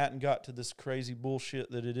 but it hadn't got to this crazy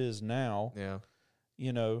bullshit that it is now. Yeah.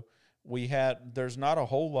 You know, there's not a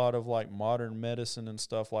whole lot of like modern medicine and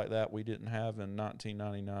stuff like that we didn't have in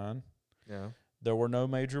 1999. Yeah. There were no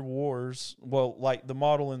major wars. Well, like the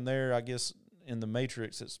model in there, I guess in the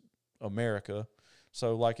Matrix, it's America.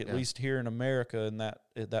 So like at least here in America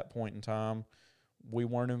at that point in time, we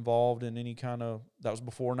weren't involved in any kind of, that was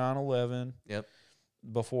before 9/11. Yep.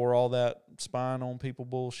 Before all that spying on people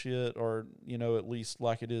bullshit, or, you know, at least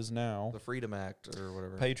like it is now. The Freedom Act or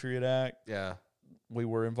whatever. Patriot Act. Yeah. We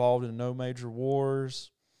were involved in no major wars.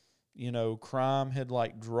 You know, crime had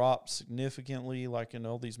like dropped significantly, like in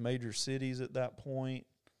all these major cities at that point.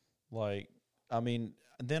 Like, I mean,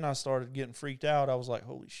 then I started getting freaked out. I was like,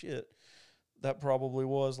 holy shit, that probably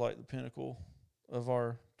was like the pinnacle of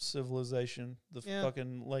our civilization, the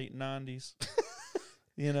fucking late 90s.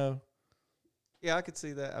 You know? Yeah, I could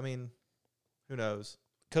see that. I mean, who knows?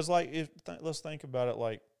 Because, like, let's think about it,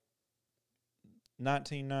 like,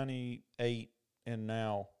 1998 and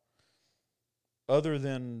now, other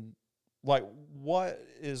than, like, what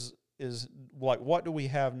what do we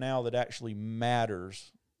have now that actually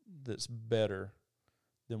matters that's better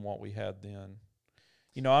than what we had then?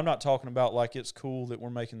 You know, I'm not talking about, like, it's cool that we're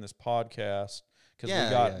making this podcast because we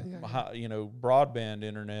got, you know, broadband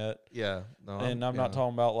internet. Yeah. No, and I'm not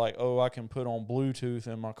talking about, like, I can put on Bluetooth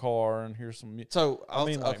in my car and here's some. So, I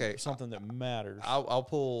mean, like, something that matters. I'll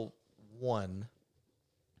pull one,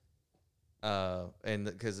 and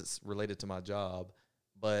because it's related to my job,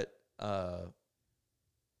 but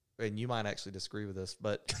and you might actually disagree with this,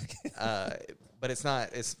 but it's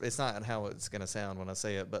not how it's going to sound when I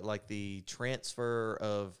say it, but like the transfer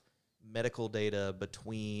of medical data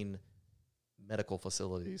between medical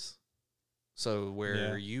facilities. So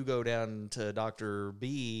where you go down to Dr.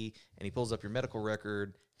 B and he pulls up your medical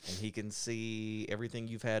record and he can see everything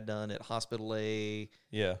you've had done at Hospital A,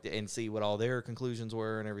 and see what all their conclusions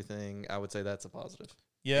were and everything, I would say that's a positive.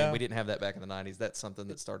 Yeah. And we didn't have that back in the 90s. That's something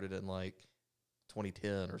that started in like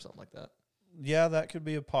 2010 or something like that. Yeah, that could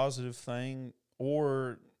be a positive thing.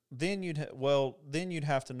 Or then you'd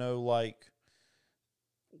have to know, like,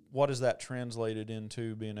 what is that translated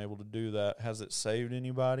into being able to do that? Has it saved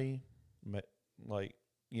anybody? Like,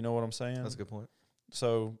 you know what I'm saying? That's a good point.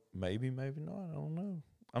 So maybe not. I don't know.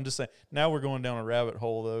 I'm just saying. Now we're going down a rabbit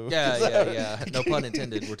hole, though. Yeah. No pun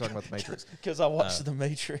intended. We're talking about the Matrix. Because I watched the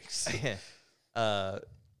Matrix.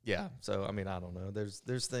 Yeah. So I mean, I don't know.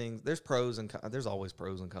 There's things. There's pros and cons. There's always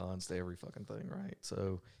pros and cons to every fucking thing, right?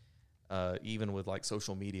 So even with like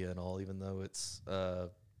social media and all, even though it's I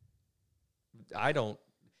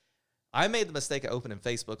made the mistake of opening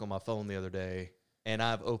Facebook on my phone the other day, and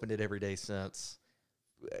I've opened it every day since.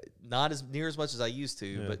 Not as near as much as I used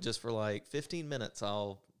to, but just for like 15 minutes,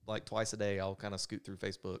 I'll like twice a day, I'll kind of scoot through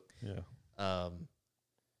Facebook. Yeah.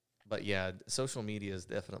 But yeah, social media is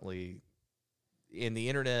definitely, in the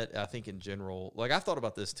internet, I think in general, like I've thought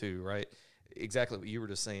about this too, right? Exactly what you were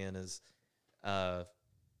just saying is, I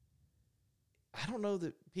don't know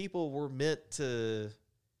that people were meant to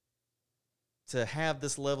have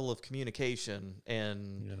this level of communication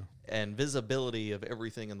and visibility of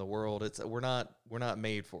everything in the world. We're not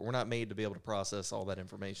made to be able to process all that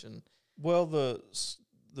information. Well,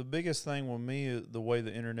 the biggest thing with me, the way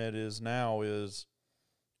the internet is now, is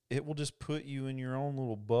it will just put you in your own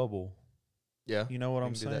little bubble. Yeah, you know what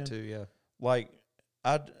I'm saying? Do that too. Yeah, like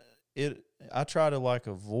I try to like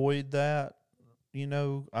avoid that. You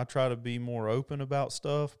know, I try to be more open about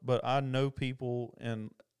stuff, but I know people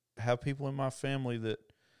and have people in my family that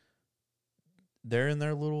they're in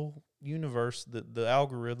their little universe that the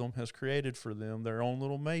algorithm has created for them, their own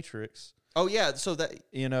little matrix. Oh yeah, so that,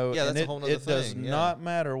 you know, yeah, that's a whole nother it thing. Does not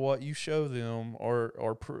matter what you show them,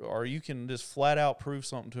 or you can just flat out prove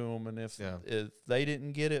something to them, and if they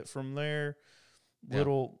didn't get it from their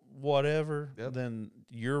little whatever, then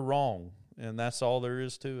you're wrong, and that's all there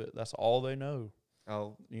is to it. That's all they know.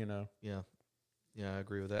 Oh, you know, yeah, I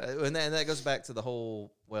agree with that, and that goes back to the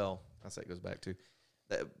whole. Well, I say it goes back to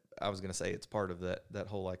that. I was going to say it's part of that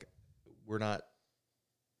whole, like, we're not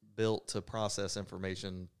built to process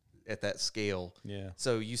information at that scale. Yeah.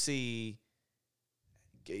 So you see,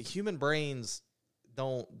 human brains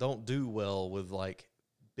don't do well with like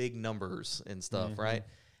big numbers and stuff, right?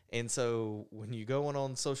 And so when you go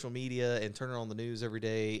on social media and turn on the news every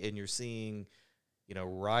day and you're seeing, you know,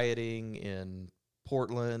 rioting in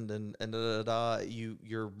Portland and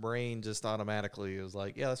your brain just automatically is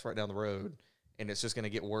like, yeah, that's right down the road, and it's just going to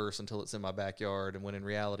get worse until it's in my backyard. And when in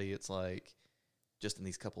reality, it's like just in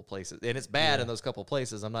these couple places, and it's bad in those couple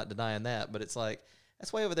places. I'm not denying that, but it's like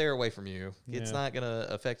that's way over there, away from you. It's not going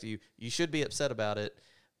to affect you. You should be upset about it,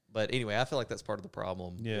 but anyway, I feel like that's part of the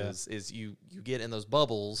problem. Is you get in those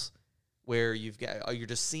bubbles where you're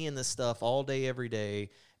just seeing this stuff all day, every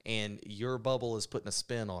day, and your bubble is putting a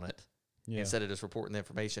spin on it. Instead of just reporting the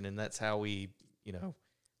information, and that's how we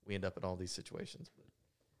end up in all these situations.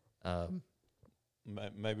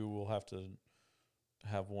 Maybe we'll have to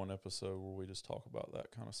have one episode where we just talk about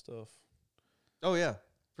that kind of stuff. Oh yeah,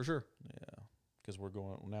 for sure. Yeah, because we're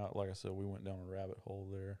going now. Like I said, we went down a rabbit hole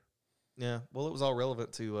there. Yeah, well, it was all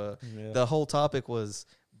relevant to the whole topic was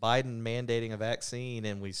Biden mandating a vaccine,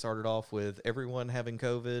 and we started off with everyone having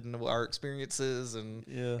COVID and our experiences, and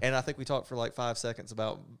I think we talked for like 5 seconds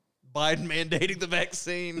about Biden mandating the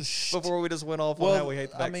vaccine before we just went off on how we hate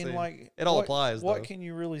the vaccine. I mean, like, it all applies. What can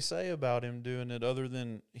you really say about him doing it other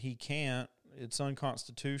than he can't? It's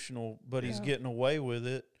unconstitutional, but he's getting away with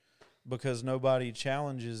it because nobody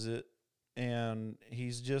challenges it, and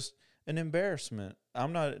he's just an embarrassment.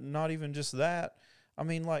 I'm not even just that. I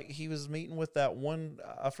mean, like, he was meeting with that one,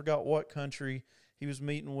 I forgot what country. He was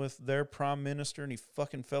meeting with their prime minister, and he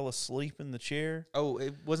fucking fell asleep in the chair. Oh,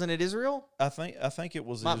 wasn't it Israel? I think it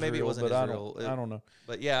was Israel. Maybe it wasn't Israel. I don't know.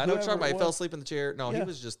 But yeah, I know what you're talking about. He fell asleep in the chair. No, he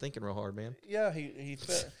was just thinking real hard, man. Yeah,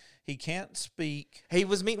 he can't speak. He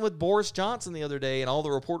was meeting with Boris Johnson the other day, and all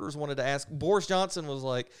the reporters wanted to ask. Boris Johnson was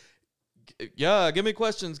like, yeah, give me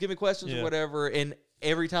questions or whatever. And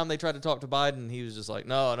every time they tried to talk to Biden, he was just like,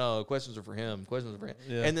 no, questions are for him.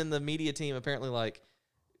 Yeah. And then the media team apparently, like,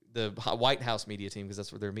 the White House media team, because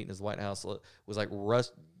that's where they're meeting, is the White House, was like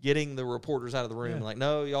getting the reporters out of the room. Yeah. Like,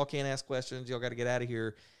 no, y'all can't ask questions. Y'all got to get out of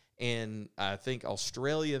here. And I think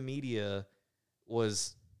Australia media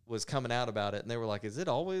was coming out about it, and they were like, is it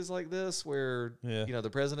always like this where, the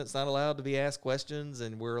president's not allowed to be asked questions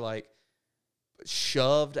and we're like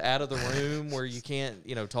shoved out of the room where you can't,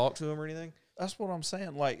 talk to him or anything? That's what I'm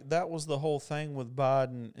saying. Like, that was the whole thing with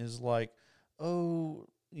Biden is like,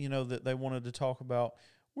 that they wanted to talk about,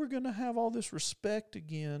 we're going to have all this respect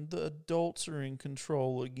again. The adults are in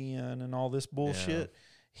control again and all this bullshit. Yeah.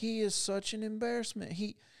 He is such an embarrassment.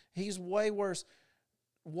 He's way worse.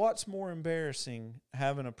 What's more embarrassing,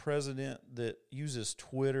 having a president that uses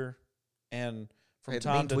Twitter and from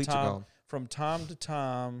time to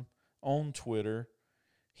time on Twitter,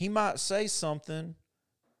 he might say something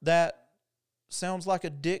that sounds like a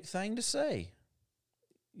dick thing to say.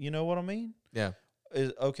 You know what I mean? Yeah.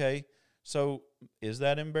 Okay, so is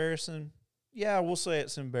that embarrassing? Yeah, we'll say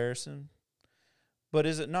it's embarrassing. But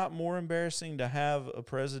is it not more embarrassing to have a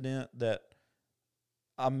president that,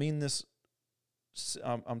 I mean this,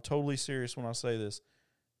 I'm totally serious when I say this,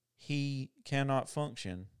 he cannot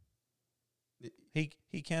function. He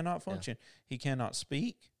cannot function. Yeah. He cannot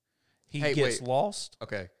speak. He gets lost.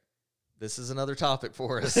 Okay. This is another topic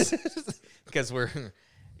for us because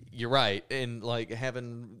you're right. And like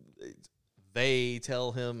they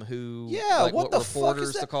tell him who, what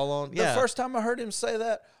reporters to call on. The first time I heard him say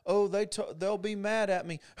that, they'll be mad at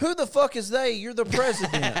me. Who the fuck is they? You're the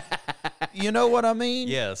president. You know what I mean?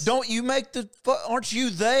 Yes. Don't you make aren't you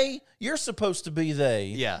they? You're supposed to be they.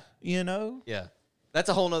 Yeah. Yeah. That's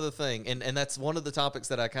a whole nother thing. And that's one of the topics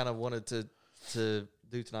that I kind of wanted to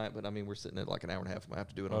do tonight, but I mean, we're sitting at like an hour and a half. I have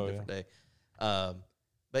to do it on a different day. But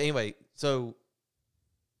anyway, so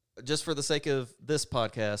just for the sake of this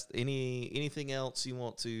podcast, anything else you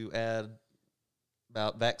want to add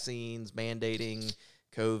about vaccines, mandating,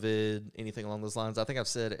 COVID, anything along those lines? I think I've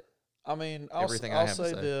said it. I mean, I'll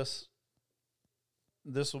say this.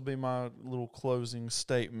 This will be my little closing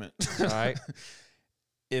statement. All right.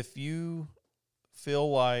 If you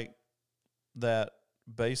feel like that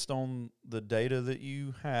based on the data that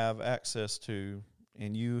you have access to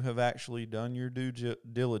and you have actually done your due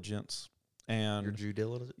diligence and you've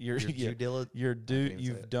done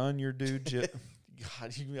your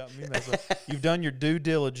God, you got me messed up. You've done your due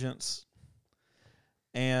diligence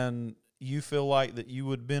and you feel like that you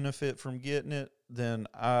would benefit from getting it, then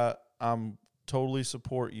I'm totally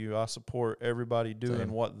support you. I support everybody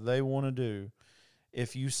doing what they want to do.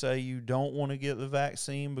 If you say you don't want to get the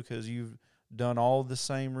vaccine because you've done all the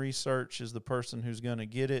same research as the person who's going to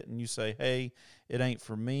get it, and you say, hey, it ain't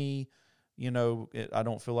for me, I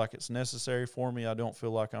don't feel like it's necessary for me, I don't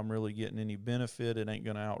feel like I'm really getting any benefit, it ain't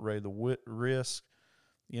going to outweigh the risk,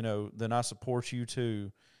 then I support you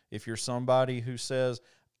too. If you're somebody who says,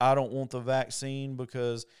 I don't want the vaccine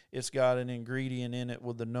because it's got an ingredient in it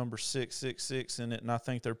with the number 666 in it, and I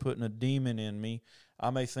think they're putting a demon in me, I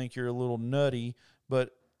may think you're a little nutty,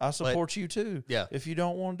 but I support you too. Yeah. If you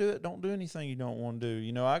don't want to do it, don't do anything you don't want to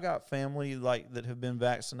do. I got family that have been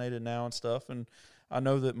vaccinated now and stuff, and I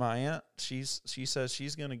know that my aunt, she says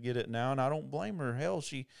she's going to get it now, and I don't blame her. Hell,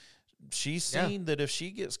 she's seen that if she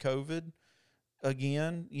gets COVID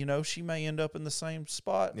again, she may end up in the same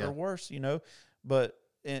spot or worse, But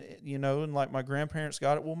and like my grandparents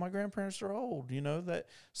got it. Well, my grandparents are old,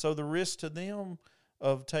 so the risk to them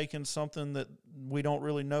of taking something that we don't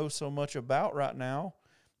really know so much about right now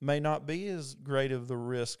may not be as great of the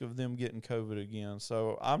risk of them getting COVID again.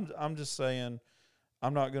 So I'm just saying,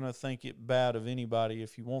 I'm not going to think it bad of anybody.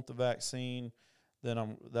 If you want the vaccine,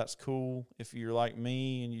 then that's cool. If you're like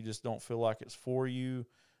me and you just don't feel like it's for you,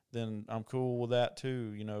 then I'm cool with that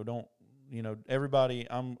too. Everybody,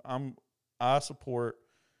 I support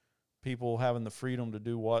people having the freedom to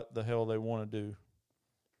do what the hell they want to do.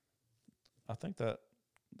 I think that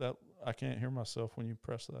I can't hear myself when you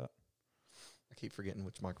press that. I keep forgetting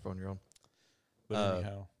which microphone you're on. But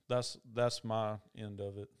anyhow, that's my end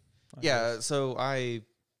of it. So I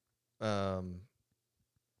 100%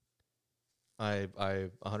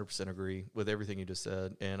 agree with everything you just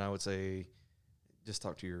said, and I would say just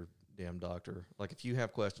talk to your damn doctor. Like, if you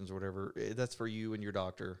have questions or whatever, that's for you and your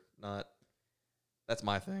doctor, not that's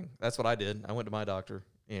my thing. That's what I did. I went to my doctor,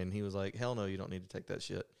 and he was like, hell no, you don't need to take that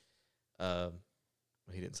shit.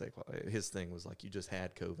 He didn't say his thing was like, you just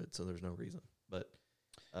had COVID, so there's no reason. But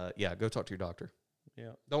go talk to your doctor.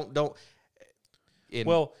 Yeah. Don't.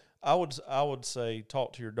 Well, I would say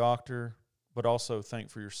talk to your doctor, but also think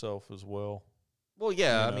for yourself as well. Well,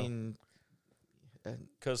 yeah. I mean, And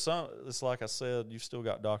Because it's like I said, you've still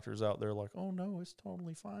got doctors out there like, oh no, it's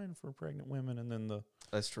totally fine for pregnant women, and then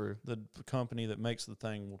that's true. the company that makes the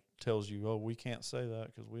thing tells you, oh, we can't say that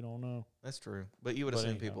because we don't know. That's true. But you would But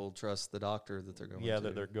assume anyhow. people trust the doctor that they're going to. Yeah,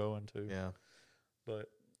 that they're going to. Yeah. But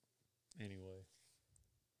anyway,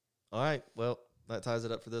 All right. Well, that ties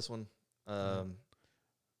it up for this one.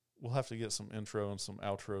 we'll have to get some intro and some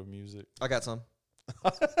outro music. I got some.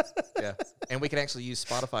 Yeah. And we can actually use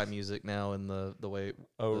Spotify music now in the way.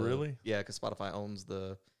 Oh, really? Yeah, because Spotify owns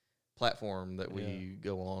the platform that we Yeah.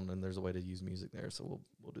 go on, and there's a way to use music there. So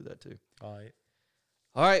we'll do that too. All right.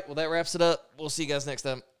 All right. Well, that wraps it up. We'll see you guys next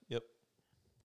time.